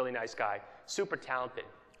 He's a really nice guy, super talented.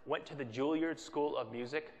 Went to the Juilliard School of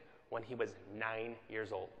Music when he was 9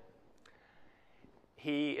 years old.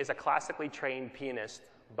 He is a classically trained pianist,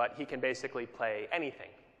 but he can basically play anything.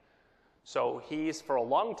 So he's, for a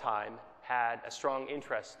long time, had a strong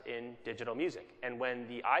interest in digital music. And when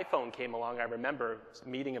the iPhone came along, I remember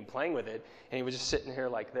meeting him playing with it, and he was just sitting here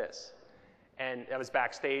like this. And I was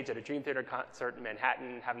backstage at a Dream Theater concert in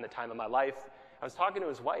Manhattan, having the time of my life. I was talking to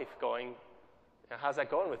his wife, going, how's that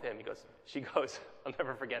going with him? She goes, I'll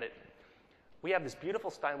never forget it. We have this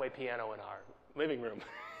beautiful Steinway piano in our living room.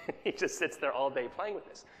 He just sits there all day playing with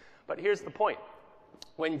this. But here's the point.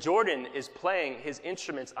 When Jordan is playing his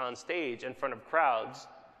instruments on stage in front of crowds,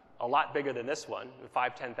 a lot bigger than this one,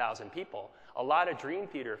 5,000 to 10,000 people, a lot of Dream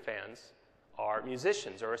Theater fans are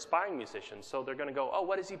musicians or aspiring musicians, so they're going to go, oh,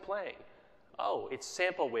 what is he playing? Oh, it's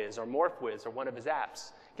SampleWiz or MorphWiz or one of his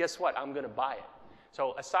apps. Guess what? I'm going to buy it.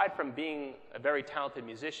 So aside from being a very talented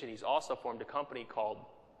musician, he's also formed a company called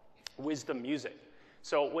Wisdom Music.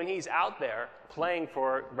 So when he's out there playing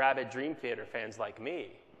for rabid Dream Theater fans like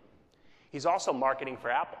me, he's also marketing for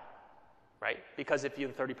Apple, right? Because if you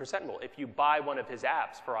have the 30% rule, if you buy one of his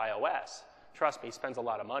apps for iOS, trust me, he spends a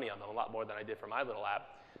lot of money on them, a lot more than I did for my little app.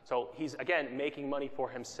 So he's, again, making money for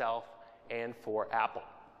himself and for Apple.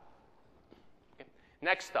 Okay.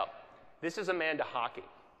 Next up, this is Amanda Hocking.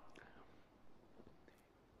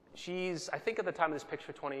 She's, I think at the time of this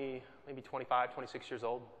picture, maybe 25, 26 years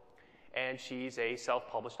old. And she's a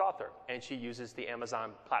self-published author, and she uses the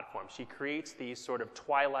Amazon platform. She creates these sort of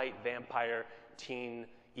Twilight vampire teen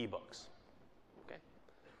ebooks. Okay?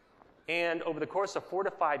 And over the course of 4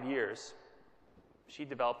 to 5 years, she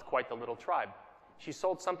developed quite the little tribe. She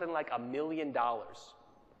sold something like $1 million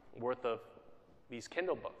worth of these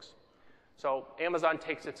Kindle books. So Amazon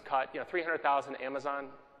takes its cut, $300,000 Amazon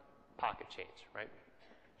pocket change, right?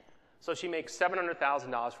 So she makes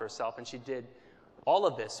 $700,000 for herself, and she did all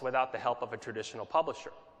of this without the help of a traditional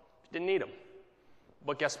publisher. She didn't need them.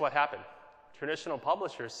 But guess what happened? Traditional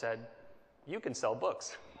publishers said, you can sell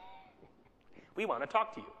books. We want to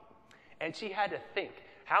talk to you. And she had to think,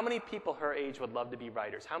 how many people her age would love to be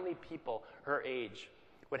writers? How many people her age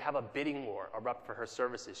would have a bidding war erupt for her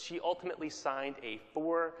services? She ultimately signed a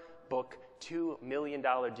 4-book, $2 million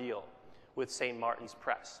deal with St. Martin's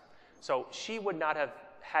Press. So she would not have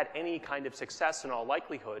had any kind of success in all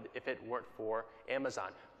likelihood if it weren't for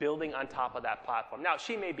Amazon, building on top of that platform. Now,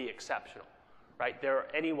 she may be exceptional, right?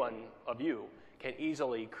 Any one of you can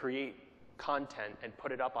easily create content and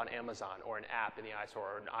put it up on Amazon or an app in the iStore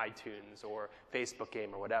or an iTunes or Facebook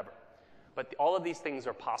game or whatever. But all of these things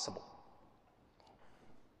are possible.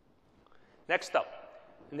 Next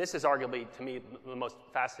up, and this is arguably, to me, the most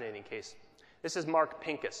fascinating case. This is Mark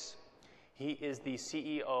Pincus. He is the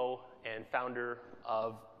CEO and founder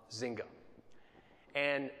of Zynga.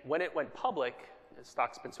 And when it went public, the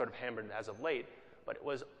stock's been sort of hammered as of late, but it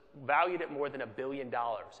was valued at more than $1 billion,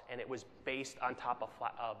 and it was based on top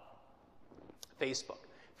of Facebook.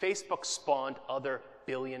 Facebook spawned other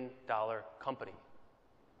billion-dollar company.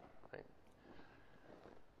 Right?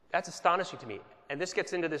 That's astonishing to me. And this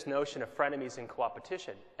gets into this notion of frenemies and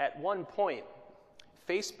coopetition. At one point,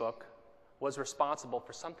 Facebook was responsible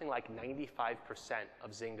for something like 95%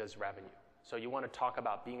 of Zynga's revenue. So you want to talk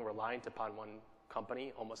about being reliant upon one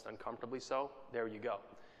company, almost uncomfortably so, there you go.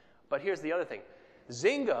 But here's the other thing.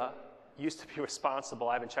 Zynga used to be responsible,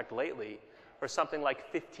 I haven't checked lately, for something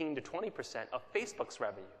like 15 to 20% of Facebook's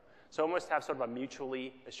revenue. So almost have sort of a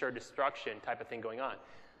mutually assured destruction type of thing going on.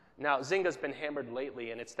 Now, Zynga's been hammered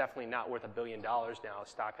lately, and it's definitely not worth $1 billion now.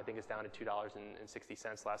 Stock, I think, is down to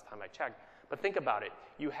 $2.60 last time I checked. But think about it.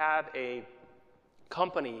 You have a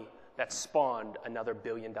company that spawned another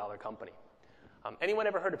billion-dollar company. Anyone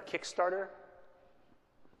ever heard of Kickstarter?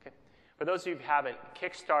 Okay. For those of you who haven't,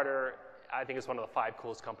 Kickstarter, I think, is one of the 5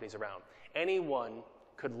 coolest companies around. Anyone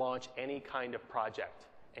could launch any kind of project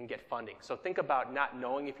and get funding. So think about not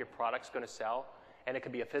knowing if your product's going to sell, and it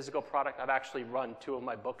could be a physical product. I've actually run 2 of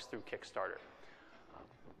my books through Kickstarter.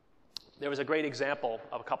 There was a great example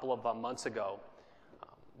of a couple of months ago.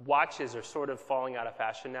 Watches are sort of falling out of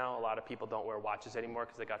fashion now. A lot of people don't wear watches anymore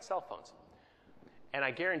because they got cell phones. And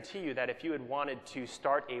I guarantee you that if you had wanted to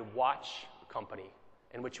start a watch company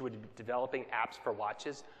in which you would be developing apps for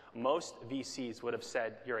watches, most VCs would have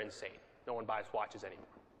said, you're insane. No one buys watches anymore.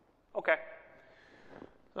 Okay.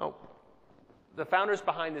 So the founders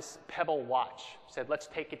behind this Pebble watch said, let's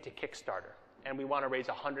take it to Kickstarter, and we want to raise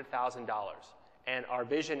 $100,000. And our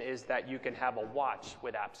vision is that you can have a watch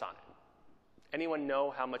with apps on it. Anyone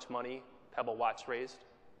know how much money Pebble Watch raised?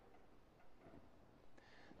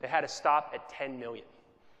 They had to stop at $10 million.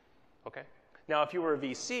 Okay? Now, if you were a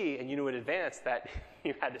VC and you knew in advance that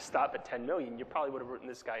you had to stop at $10 million, you probably would have written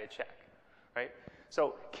this guy a check, right?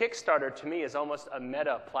 So Kickstarter, to me, is almost a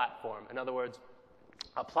meta platform. In other words,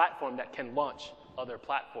 a platform that can launch other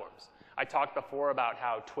platforms. I talked before about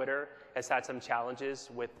how Twitter has had some challenges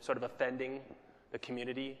with sort of offending the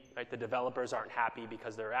community, right? The developers aren't happy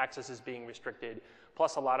because their access is being restricted.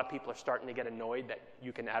 Plus, a lot of people are starting to get annoyed that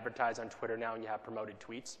you can advertise on Twitter now and you have promoted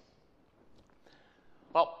tweets.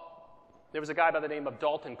 Well, there was a guy by the name of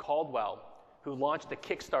Dalton Caldwell who launched a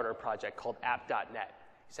Kickstarter project called app.net.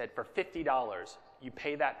 He said, for $50, you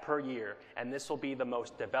pay that per year, and this will be the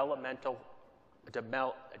most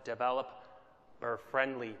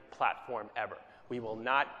developer-friendly platform ever. We will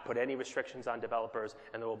not put any restrictions on developers,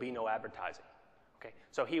 and there will be no advertising. Okay?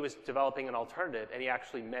 So he was developing an alternative, and he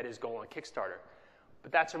actually met his goal on Kickstarter.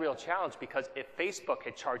 But that's a real challenge, because if Facebook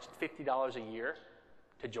had charged $50 a year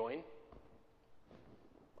to join,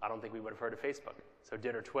 I don't think we would have heard of Facebook. So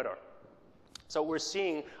did or Twitter. So we're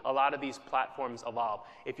seeing a lot of these platforms evolve.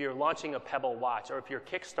 If you're launching a Pebble watch, or if you're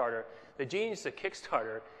Kickstarter, the genius of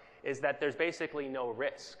Kickstarter is that there's basically no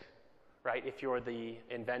risk, right? If you're the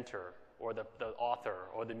inventor, or the author,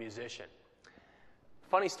 or the musician.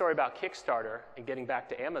 Funny story about Kickstarter, and getting back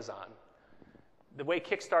to Amazon, the way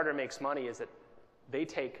Kickstarter makes money is that they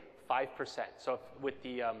take 5%. So with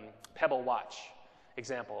the Pebble watch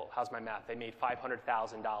example, how's my math? They made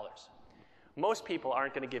 $500,000. Most people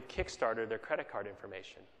aren't going to give Kickstarter their credit card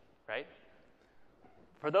information, right?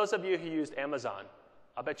 For those of you who used Amazon,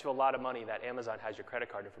 I'll bet you a lot of money that Amazon has your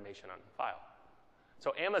credit card information on file.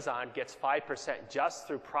 So Amazon gets 5% just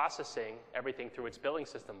through processing everything through its billing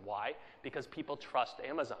system. Why? Because people trust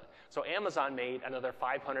Amazon. So Amazon made another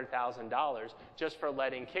 $500,000 just for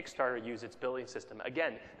letting Kickstarter use its billing system.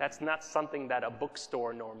 Again, that's not something that a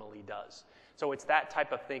bookstore normally does. So it's that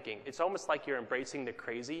type of thinking. It's almost like you're embracing the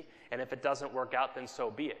crazy, and if it doesn't work out, then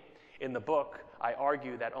so be it. In the book, I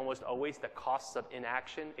argue that almost always the costs of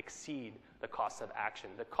inaction exceed the costs of action.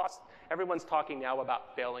 Everyone's talking now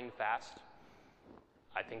about failing fast.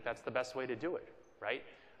 I think that's the best way to do it, right?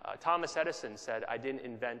 Thomas Edison said, I didn't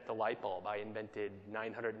invent the light bulb. I invented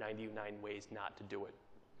 999 ways not to do it.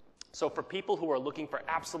 So for people who are looking for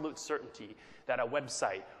absolute certainty that a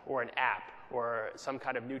website or an app or some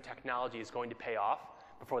kind of new technology is going to pay off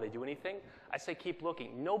before they do anything, I say keep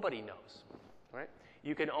looking. Nobody knows, right?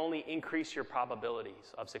 You can only increase your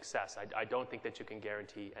probabilities of success. I don't think that you can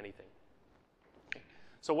guarantee anything.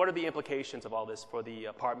 So what are the implications of all this for the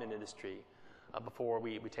apartment industry before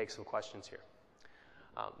we take some questions here?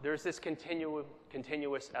 There's this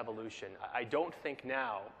continuous evolution. I don't think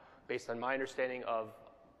now, based on my understanding of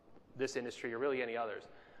this industry or really any others,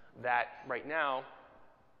 that right now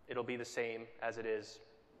it'll be the same as it is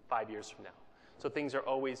 5 years from now. So things are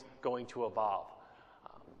always going to evolve.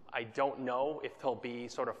 I don't know if there'll be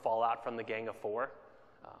sort of fallout from the Gang of Four.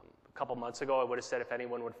 couple months ago, I would have said if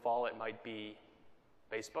anyone would fall, it might be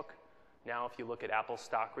Facebook. Now, if you look at Apple's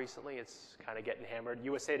stock recently, it's kind of getting hammered.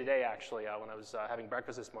 USA Today, actually, when I was having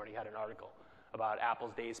breakfast this morning, had an article about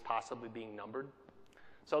Apple's days possibly being numbered.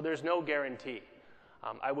 So there's no guarantee.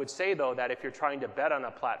 I would say, though, that if you're trying to bet on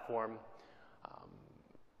a platform,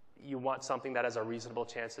 you want something that has a reasonable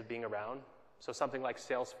chance of being around. So something like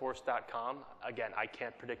Salesforce.com, again, I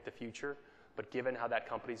can't predict the future, but given how that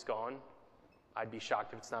company's gone, I'd be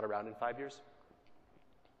shocked if it's not around in 5 years.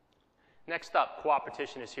 Next up,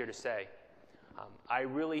 co-opetition is here to stay. I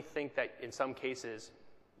really think that in some cases,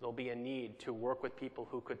 there'll be a need to work with people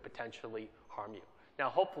who could potentially harm you. Now,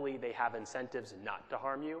 hopefully, they have incentives not to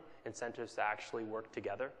harm you, incentives to actually work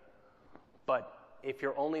together. But if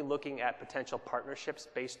you're only looking at potential partnerships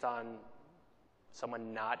based on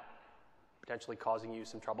someone not potentially causing you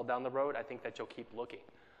some trouble down the road, I think that you'll keep looking.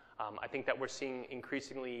 I think that we're seeing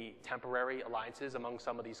increasingly temporary alliances among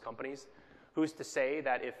some of these companies. Who's to say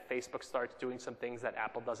that if Facebook starts doing some things that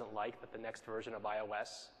Apple doesn't like, that the next version of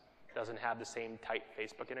iOS doesn't have the same tight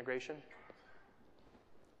Facebook integration?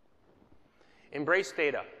 Embrace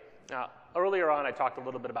data. Now, earlier on, I talked a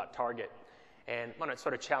little bit about Target, and I want to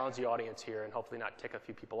sort of challenge the audience here and hopefully not tick a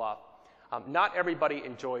few people off. Not everybody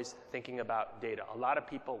enjoys thinking about data. A lot of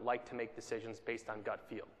people like to make decisions based on gut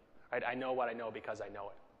feel. Right? I know what I know because I know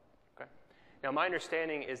it. Okay? Now, my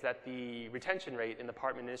understanding is that the retention rate in the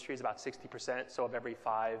apartment industry is about 60%, so of every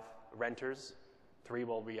 5 renters, 3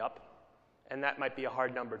 will re-up. And that might be a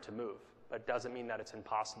hard number to move, but it doesn't mean that it's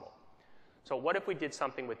impossible. So what if we did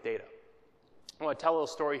something with data? I want to tell a little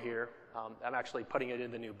story here. I'm actually putting it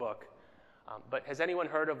in the new book. But has anyone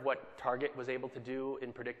heard of what Target was able to do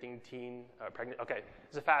in predicting teen pregnant? Okay,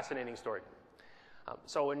 it's a fascinating story.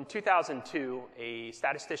 So in 2002, a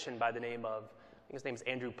statistician by the name of, I think his name's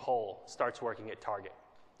Andrew Pohl, starts working at Target.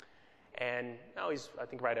 And now he's, I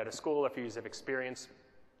think, right out of school, a few years of experience.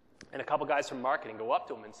 And a couple guys from marketing go up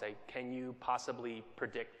to him and say, can you possibly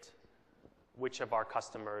predict which of our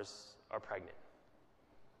customers are pregnant?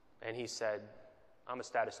 And he said, I'm a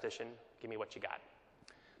statistician, give me what you got.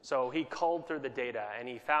 So he culled through the data, and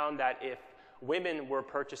he found that if women were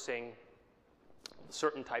purchasing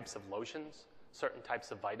certain types of lotions, certain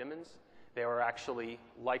types of vitamins, they were actually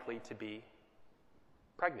likely to be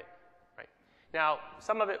pregnant. Right? Now,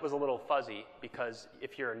 some of it was a little fuzzy, because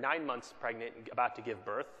if you're 9 months pregnant and about to give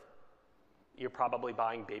birth, you're probably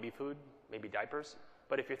buying baby food, maybe diapers.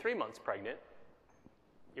 But if you're 3 months pregnant,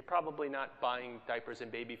 you're probably not buying diapers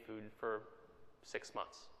and baby food for 6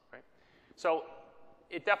 months. Right? So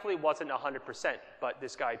it definitely wasn't 100%, but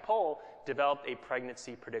this guy, Pohl, developed a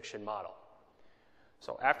pregnancy prediction model.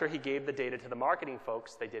 So after he gave the data to the marketing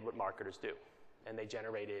folks, they did what marketers do, and they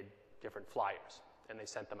generated different flyers, and they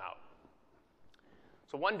sent them out.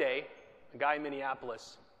 So one day, a guy in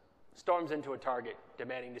Minneapolis storms into a Target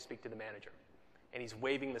demanding to speak to the manager, and he's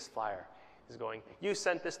waving this flyer. He's going, you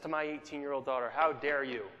sent this to my 18-year-old daughter, how dare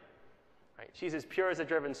you? Right? She's as pure as the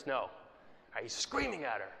driven snow. Right? He's screaming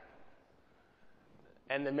at her.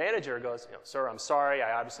 And the manager goes, sir, I'm sorry,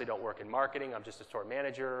 I obviously don't work in marketing, I'm just a store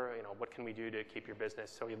manager, what can we do to keep your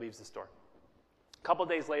business? So he leaves the store. A couple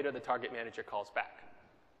days later, the Target manager calls back.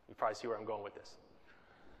 You probably see where I'm going with this.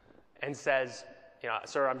 And says,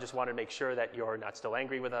 sir, I just want to make sure that you're not still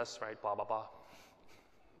angry with us, right, blah, blah, blah.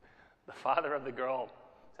 The father of the girl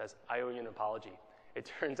says, I owe you an apology.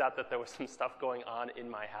 It turns out that there was some stuff going on in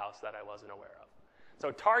my house that I wasn't aware of.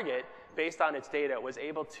 So Target, based on its data, was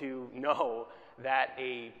able to know that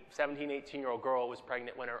a 17, 18-year-old girl was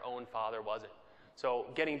pregnant when her own father wasn't. So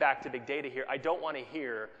getting back to big data here, I don't want to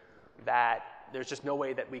hear that there's just no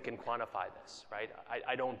way that we can quantify this, right?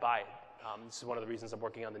 I don't buy it. This is one of the reasons I'm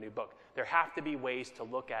working on the new book. There have to be ways to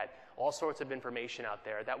look at all sorts of information out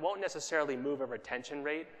there that won't necessarily move a retention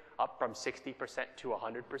rate up from 60% to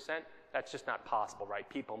 100%. That's just not possible, right?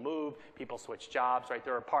 People move, people switch jobs, right?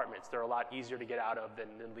 There are apartments. They're a lot easier to get out of than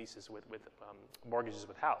leases with mortgages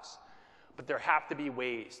with house. But there have to be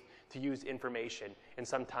ways to use information in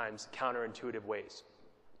sometimes counterintuitive ways.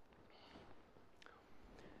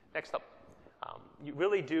 Next up, you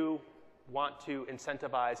really do want to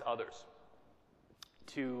incentivize others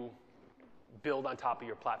to build on top of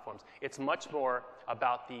your platforms. It's much more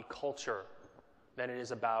about the culture than it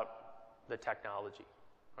is about the technology.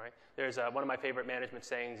 Right? There's one of my favorite management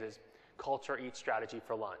sayings is, culture eats strategy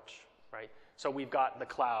for lunch. Right? So we've got the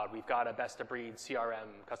cloud, we've got a best-of-breed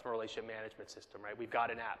CRM, customer relationship management system, right? We've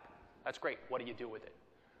got an app. That's great. What do you do with it?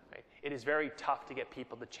 Right? It is very tough to get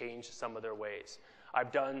people to change some of their ways.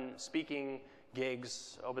 I've done speaking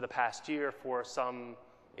gigs over the past year for some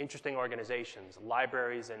interesting organizations,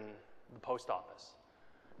 libraries and the post office.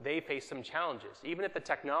 they face some challenges. Even if the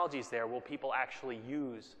technology is there, will people actually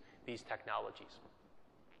use these technologies?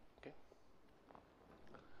 Okay.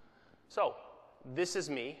 So this is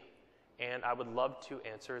me, and I would love to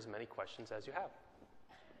answer as many questions as you have.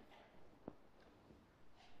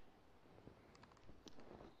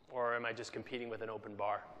 Or am I just competing with an open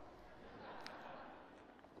bar?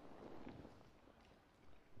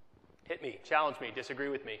 Hit me, challenge me, disagree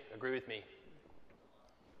with me, agree with me.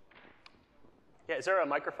 Yeah, is there a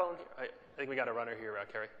microphone? I think we got a runner here,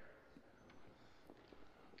 Carrie.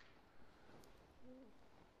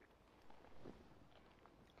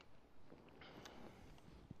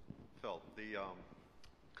 Phil, the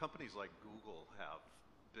companies like Google have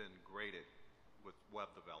been great at, with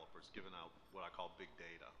web developers, giving out what I call big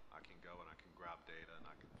data. I can go and I can grab data and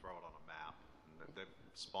I can throw it on a map. And they've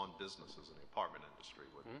spawned businesses in the apartment industry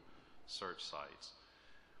with search sites.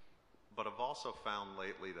 But I've also found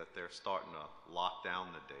lately that they're starting to lock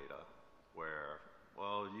down the data where,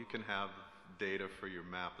 well, you can have data for your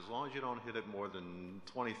map as long as you don't hit it more than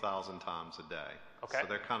 20,000 times a day. Okay. So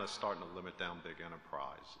they're kind of starting to limit down big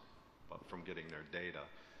enterprise from getting their data.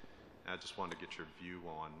 And I just wanted to get your view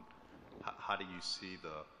on how do you see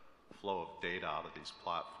the flow of data out of these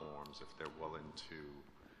platforms if they're willing to,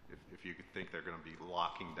 if you think they're going to be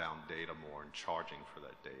locking down data more and charging for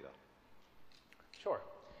that data? Sure.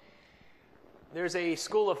 There's a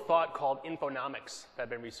school of thought called infonomics that I've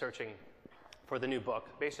been researching for the new book.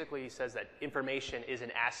 Basically says that information is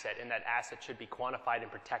an asset, and that asset should be quantified and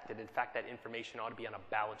protected. In fact, that information ought to be on a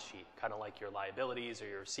balance sheet, kind of like your liabilities or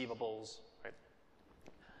your receivables. Right?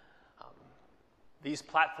 These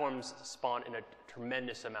platforms spawn in a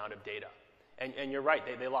tremendous amount of data. And you're right,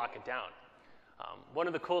 they lock it down. One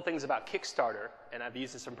of the cool things about Kickstarter, and I've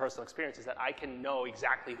used this from personal experience, is that I can know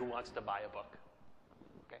exactly who wants to buy a book.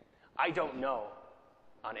 Okay? I don't know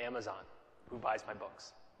on Amazon who buys my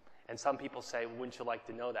books. And some people say, well, wouldn't you like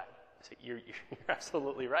to know that? I say, you're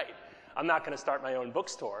absolutely right. I'm not going to start my own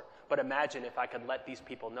bookstore, but imagine if I could let these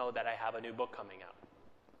people know that I have a new book coming out.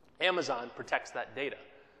 Amazon protects that data.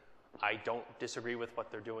 I don't disagree with what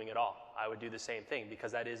they're doing at all. I would do the same thing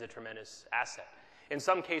because that is a tremendous asset. In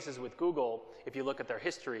some cases with Google, if you look at their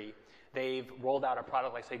history, they've rolled out a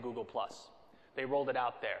product like, say, Google+. They rolled it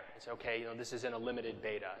out there. It's okay, this is in a limited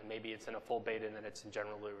beta, and maybe it's in a full beta and then it's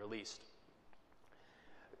generally released.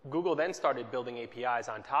 Google then started building APIs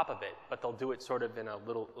on top of it, but they'll do it sort of in a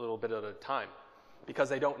little bit at a time because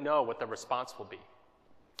they don't know what the response will be.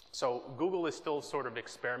 So Google is still sort of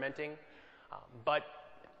experimenting, but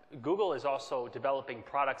Google is also developing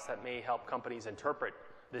products that may help companies interpret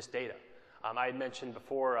this data. I had mentioned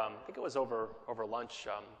before, I think it was over lunch,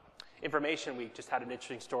 Information Week just had an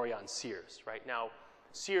interesting story on Sears. Right now,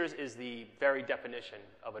 Sears is the very definition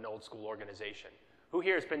of an old school organization. Who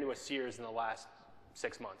here has been to a Sears in the last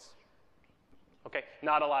 6 months? Okay,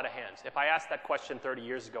 not a lot of hands. If I asked that question 30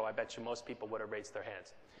 years ago, I bet you most people would have raised their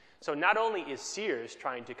hands. So not only is Sears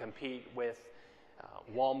trying to compete with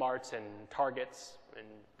Walmarts and Targets and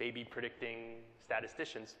baby predicting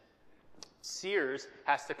statisticians, Sears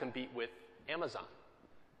has to compete with Amazon.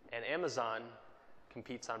 And Amazon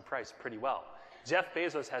competes on price pretty well. Jeff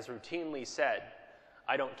Bezos has routinely said,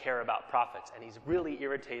 I don't care about profits, and he's really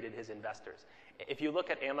irritated his investors. If you look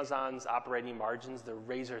at Amazon's operating margins, they're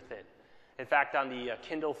razor thin. In fact, on the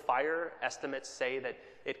Kindle Fire, estimates say that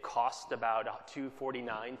it cost about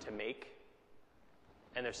 $249 to make,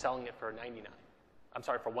 and they're selling it for $99. I'm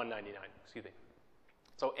sorry, for $199, excuse me.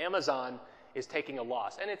 So Amazon is taking a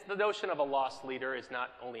loss, and it's the notion of a loss leader is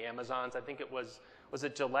not only Amazon's. I think it was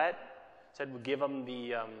it Gillette said we'll give them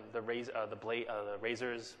the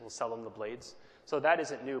razors, we'll sell them the blades. So that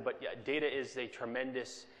isn't new, but yeah, data is a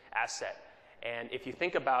tremendous asset. And if you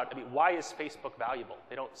think about, why is Facebook valuable?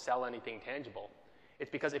 They don't sell anything tangible. It's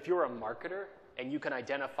because if you're a marketer and you can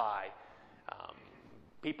identify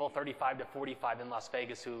people 35 to 45 in Las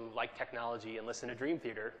Vegas who like technology and listen to Dream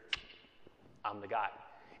Theater, I'm the guy.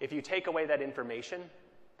 If you take away that information,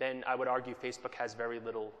 then I would argue Facebook has very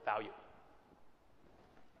little value.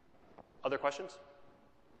 Other questions?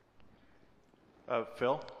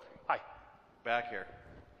 Phil? Hi. Back here.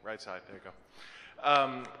 Right side. There you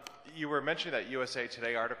go. You were mentioning that USA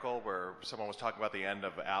Today article where someone was talking about the end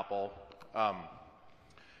of Apple.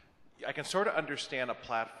 I can sort of understand a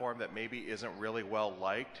platform that maybe isn't really well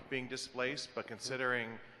liked being displaced, but considering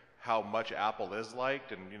how much Apple is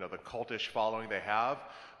liked and the cultish following they have,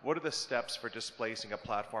 what are the steps for displacing a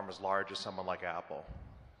platform as large as someone like Apple?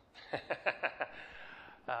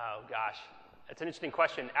 Oh gosh, that's an interesting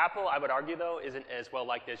question. Apple, I would argue though, isn't as well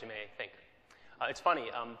liked as you may think. It's funny,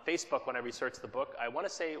 Facebook, when I researched the book, I want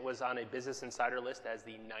to say it was on a Business Insider list as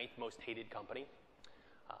the 9th most hated company.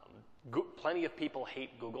 Plenty of people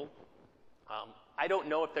hate Google. I don't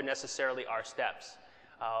know if there necessarily are steps.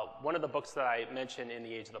 One of the books that I mentioned in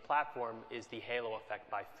The Age of the Platform is The Halo Effect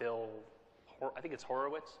by Phil, I think it's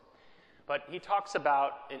Horowitz. But he talks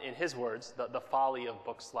about, in his words, the folly of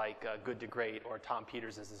books like Good to Great or Tom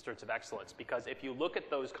Peters' In Search of Excellence. Because if you look at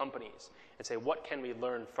those companies and say, what can we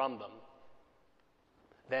learn from them,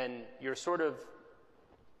 then you're sort of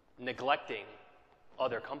neglecting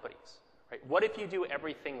other companies. Right? What if you do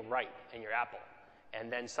everything right in your Apple,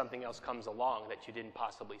 and then something else comes along that you didn't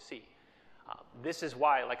possibly see? This is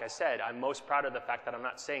why, like I said, I'm most proud of the fact that I'm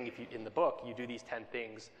not saying if you, in the book, you do these 10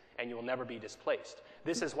 things and you will never be displaced.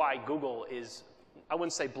 This is why Google is, I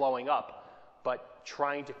wouldn't say blowing up, but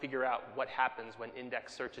trying to figure out what happens when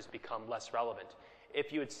index searches become less relevant.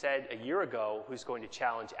 If you had said a year ago who's going to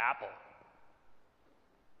challenge Apple,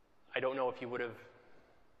 I don't know if you would have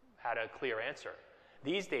had a clear answer.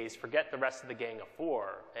 These days, forget the rest of the gang of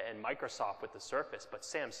four and Microsoft with the Surface, but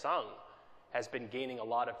Samsung has been gaining a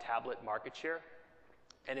lot of tablet market share.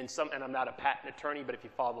 And and I'm not a patent attorney, but if you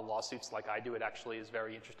follow the lawsuits like I do, it actually is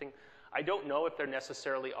very interesting. I don't know if there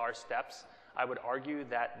necessarily are steps. I would argue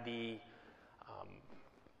that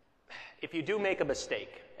if you do make a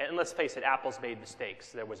mistake, and let's face it, Apple's made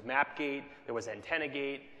mistakes. There was Mapgate, there was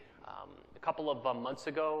AntennaGate. A couple of months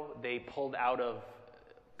ago, they pulled out of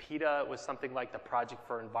PETA. It was something like the Project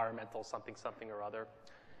for Environmental something or other,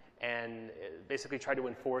 and basically tried to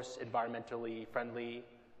enforce environmentally friendly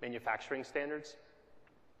manufacturing standards.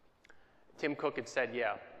 Tim Cook had said,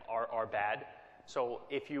 yeah, are bad. So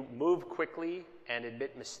if you move quickly and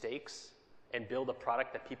admit mistakes and build a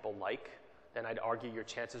product that people like, then I'd argue your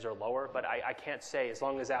chances are lower. But I can't say, as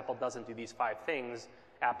long as Apple doesn't do these 5 things,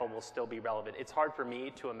 Apple will still be relevant. It's hard for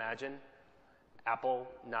me to imagine Apple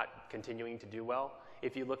not continuing to do well.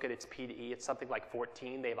 If you look at its P/E, it's something like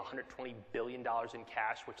 14. They have $120 billion in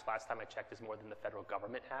cash, which last time I checked is more than the federal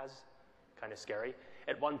government has. Kind of scary.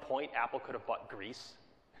 At one point, Apple could have bought Greece.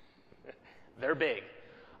 They're big.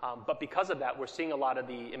 But because of that, we're seeing a lot of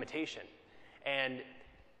the imitation. And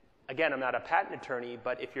again, I'm not a patent attorney,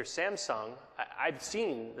 but if you're Samsung, I've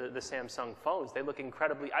seen the Samsung phones. They look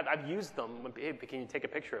incredibly, I've used them. Hey, can you take a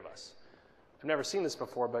picture of us? I've never seen this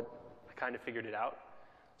before, but I kind of figured it out.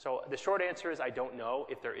 So the short answer is I don't know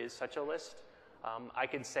if there is such a list. I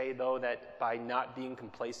can say, though, that by not being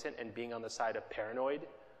complacent and being on the side of paranoid,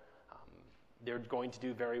 they're going to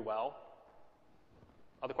do very well.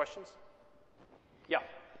 Other questions? Yeah.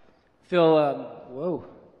 Phil, whoa.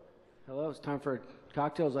 Hello, it's time for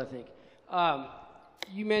cocktails, I think.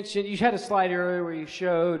 You mentioned, you had a slide earlier where you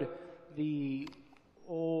showed the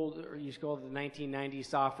old, or you call it the 1990s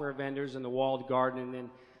software vendors and the walled garden and then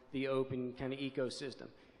the open kind of ecosystem.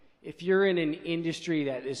 If you're in an industry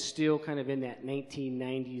that is still kind of in that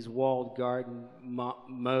 1990s walled garden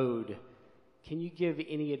mode, can you give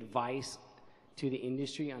any advice to the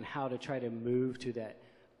industry on how to try to move to that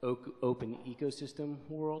open ecosystem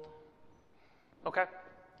world? Okay.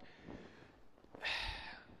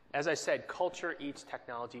 As I said, culture eats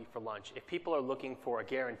technology for lunch. If people are looking for a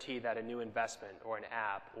guarantee that a new investment or an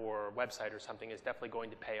app or website or something is definitely going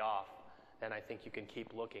to pay off, then I think you can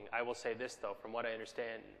keep looking. I will say this, though, from what I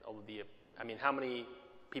understand, how many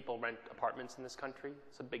people rent apartments in this country?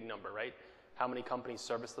 It's a big number, right? How many companies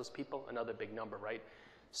service those people? Another big number, right?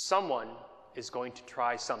 Someone is going to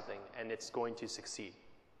try something, and it's going to succeed,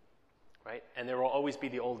 right? And there will always be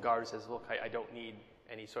the old guard who says, look, I don't need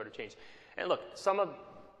any sort of change. And look, some of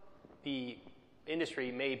the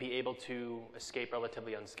industry may be able to escape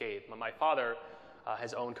relatively unscathed. My father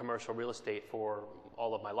has owned commercial real estate for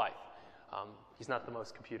all of my life. He's not the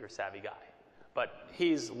most computer savvy guy, but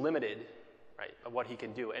he's limited, right, of what he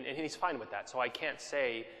can do, and he's fine with that. So I can't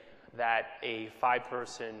say that a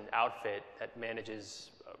 5-person outfit that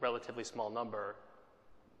manages a relatively small number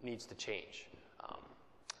needs to change.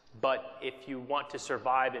 But if you want to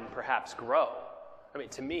survive and perhaps grow, I mean,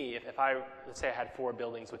 to me, if let's say I had 4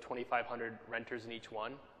 buildings with 2,500 renters in each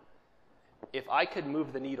one, if I could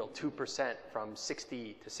move the needle 2% from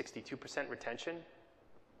 60 to 62% retention,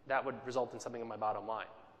 that would result in something in my bottom line,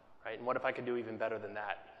 right? And what if I could do even better than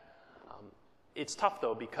that? It's tough,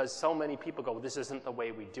 though, because so many people go, well, this isn't the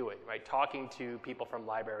way we do it, right? Talking to people from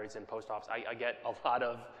libraries and post office, I get a lot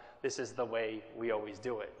of, this is the way we always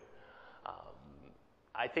do it.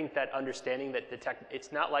 I think that understanding that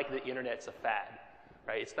it's not like the internet's a fad,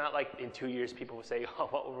 right? It's not like in 2 years people will say, oh,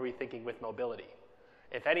 what were we thinking with mobility?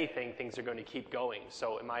 If anything, things are going to keep going.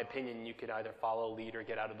 So in my opinion, you could either follow, lead, or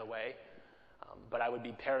get out of the way. But I would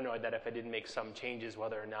be paranoid that if I didn't make some changes,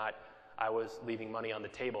 whether or not I was leaving money on the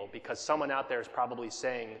table, because someone out there is probably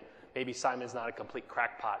saying, maybe Simon's not a complete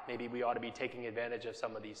crackpot. Maybe we ought to be taking advantage of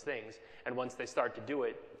some of these things. And once they start to do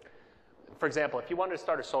it, for example, if you wanted to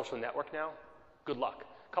start a social network now, good luck.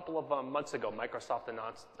 A couple of months ago, Microsoft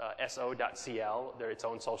announced so.cl, its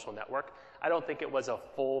own social network. I don't think it was a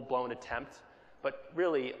full-blown attempt, but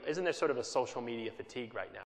really, isn't there sort of a social media fatigue right now?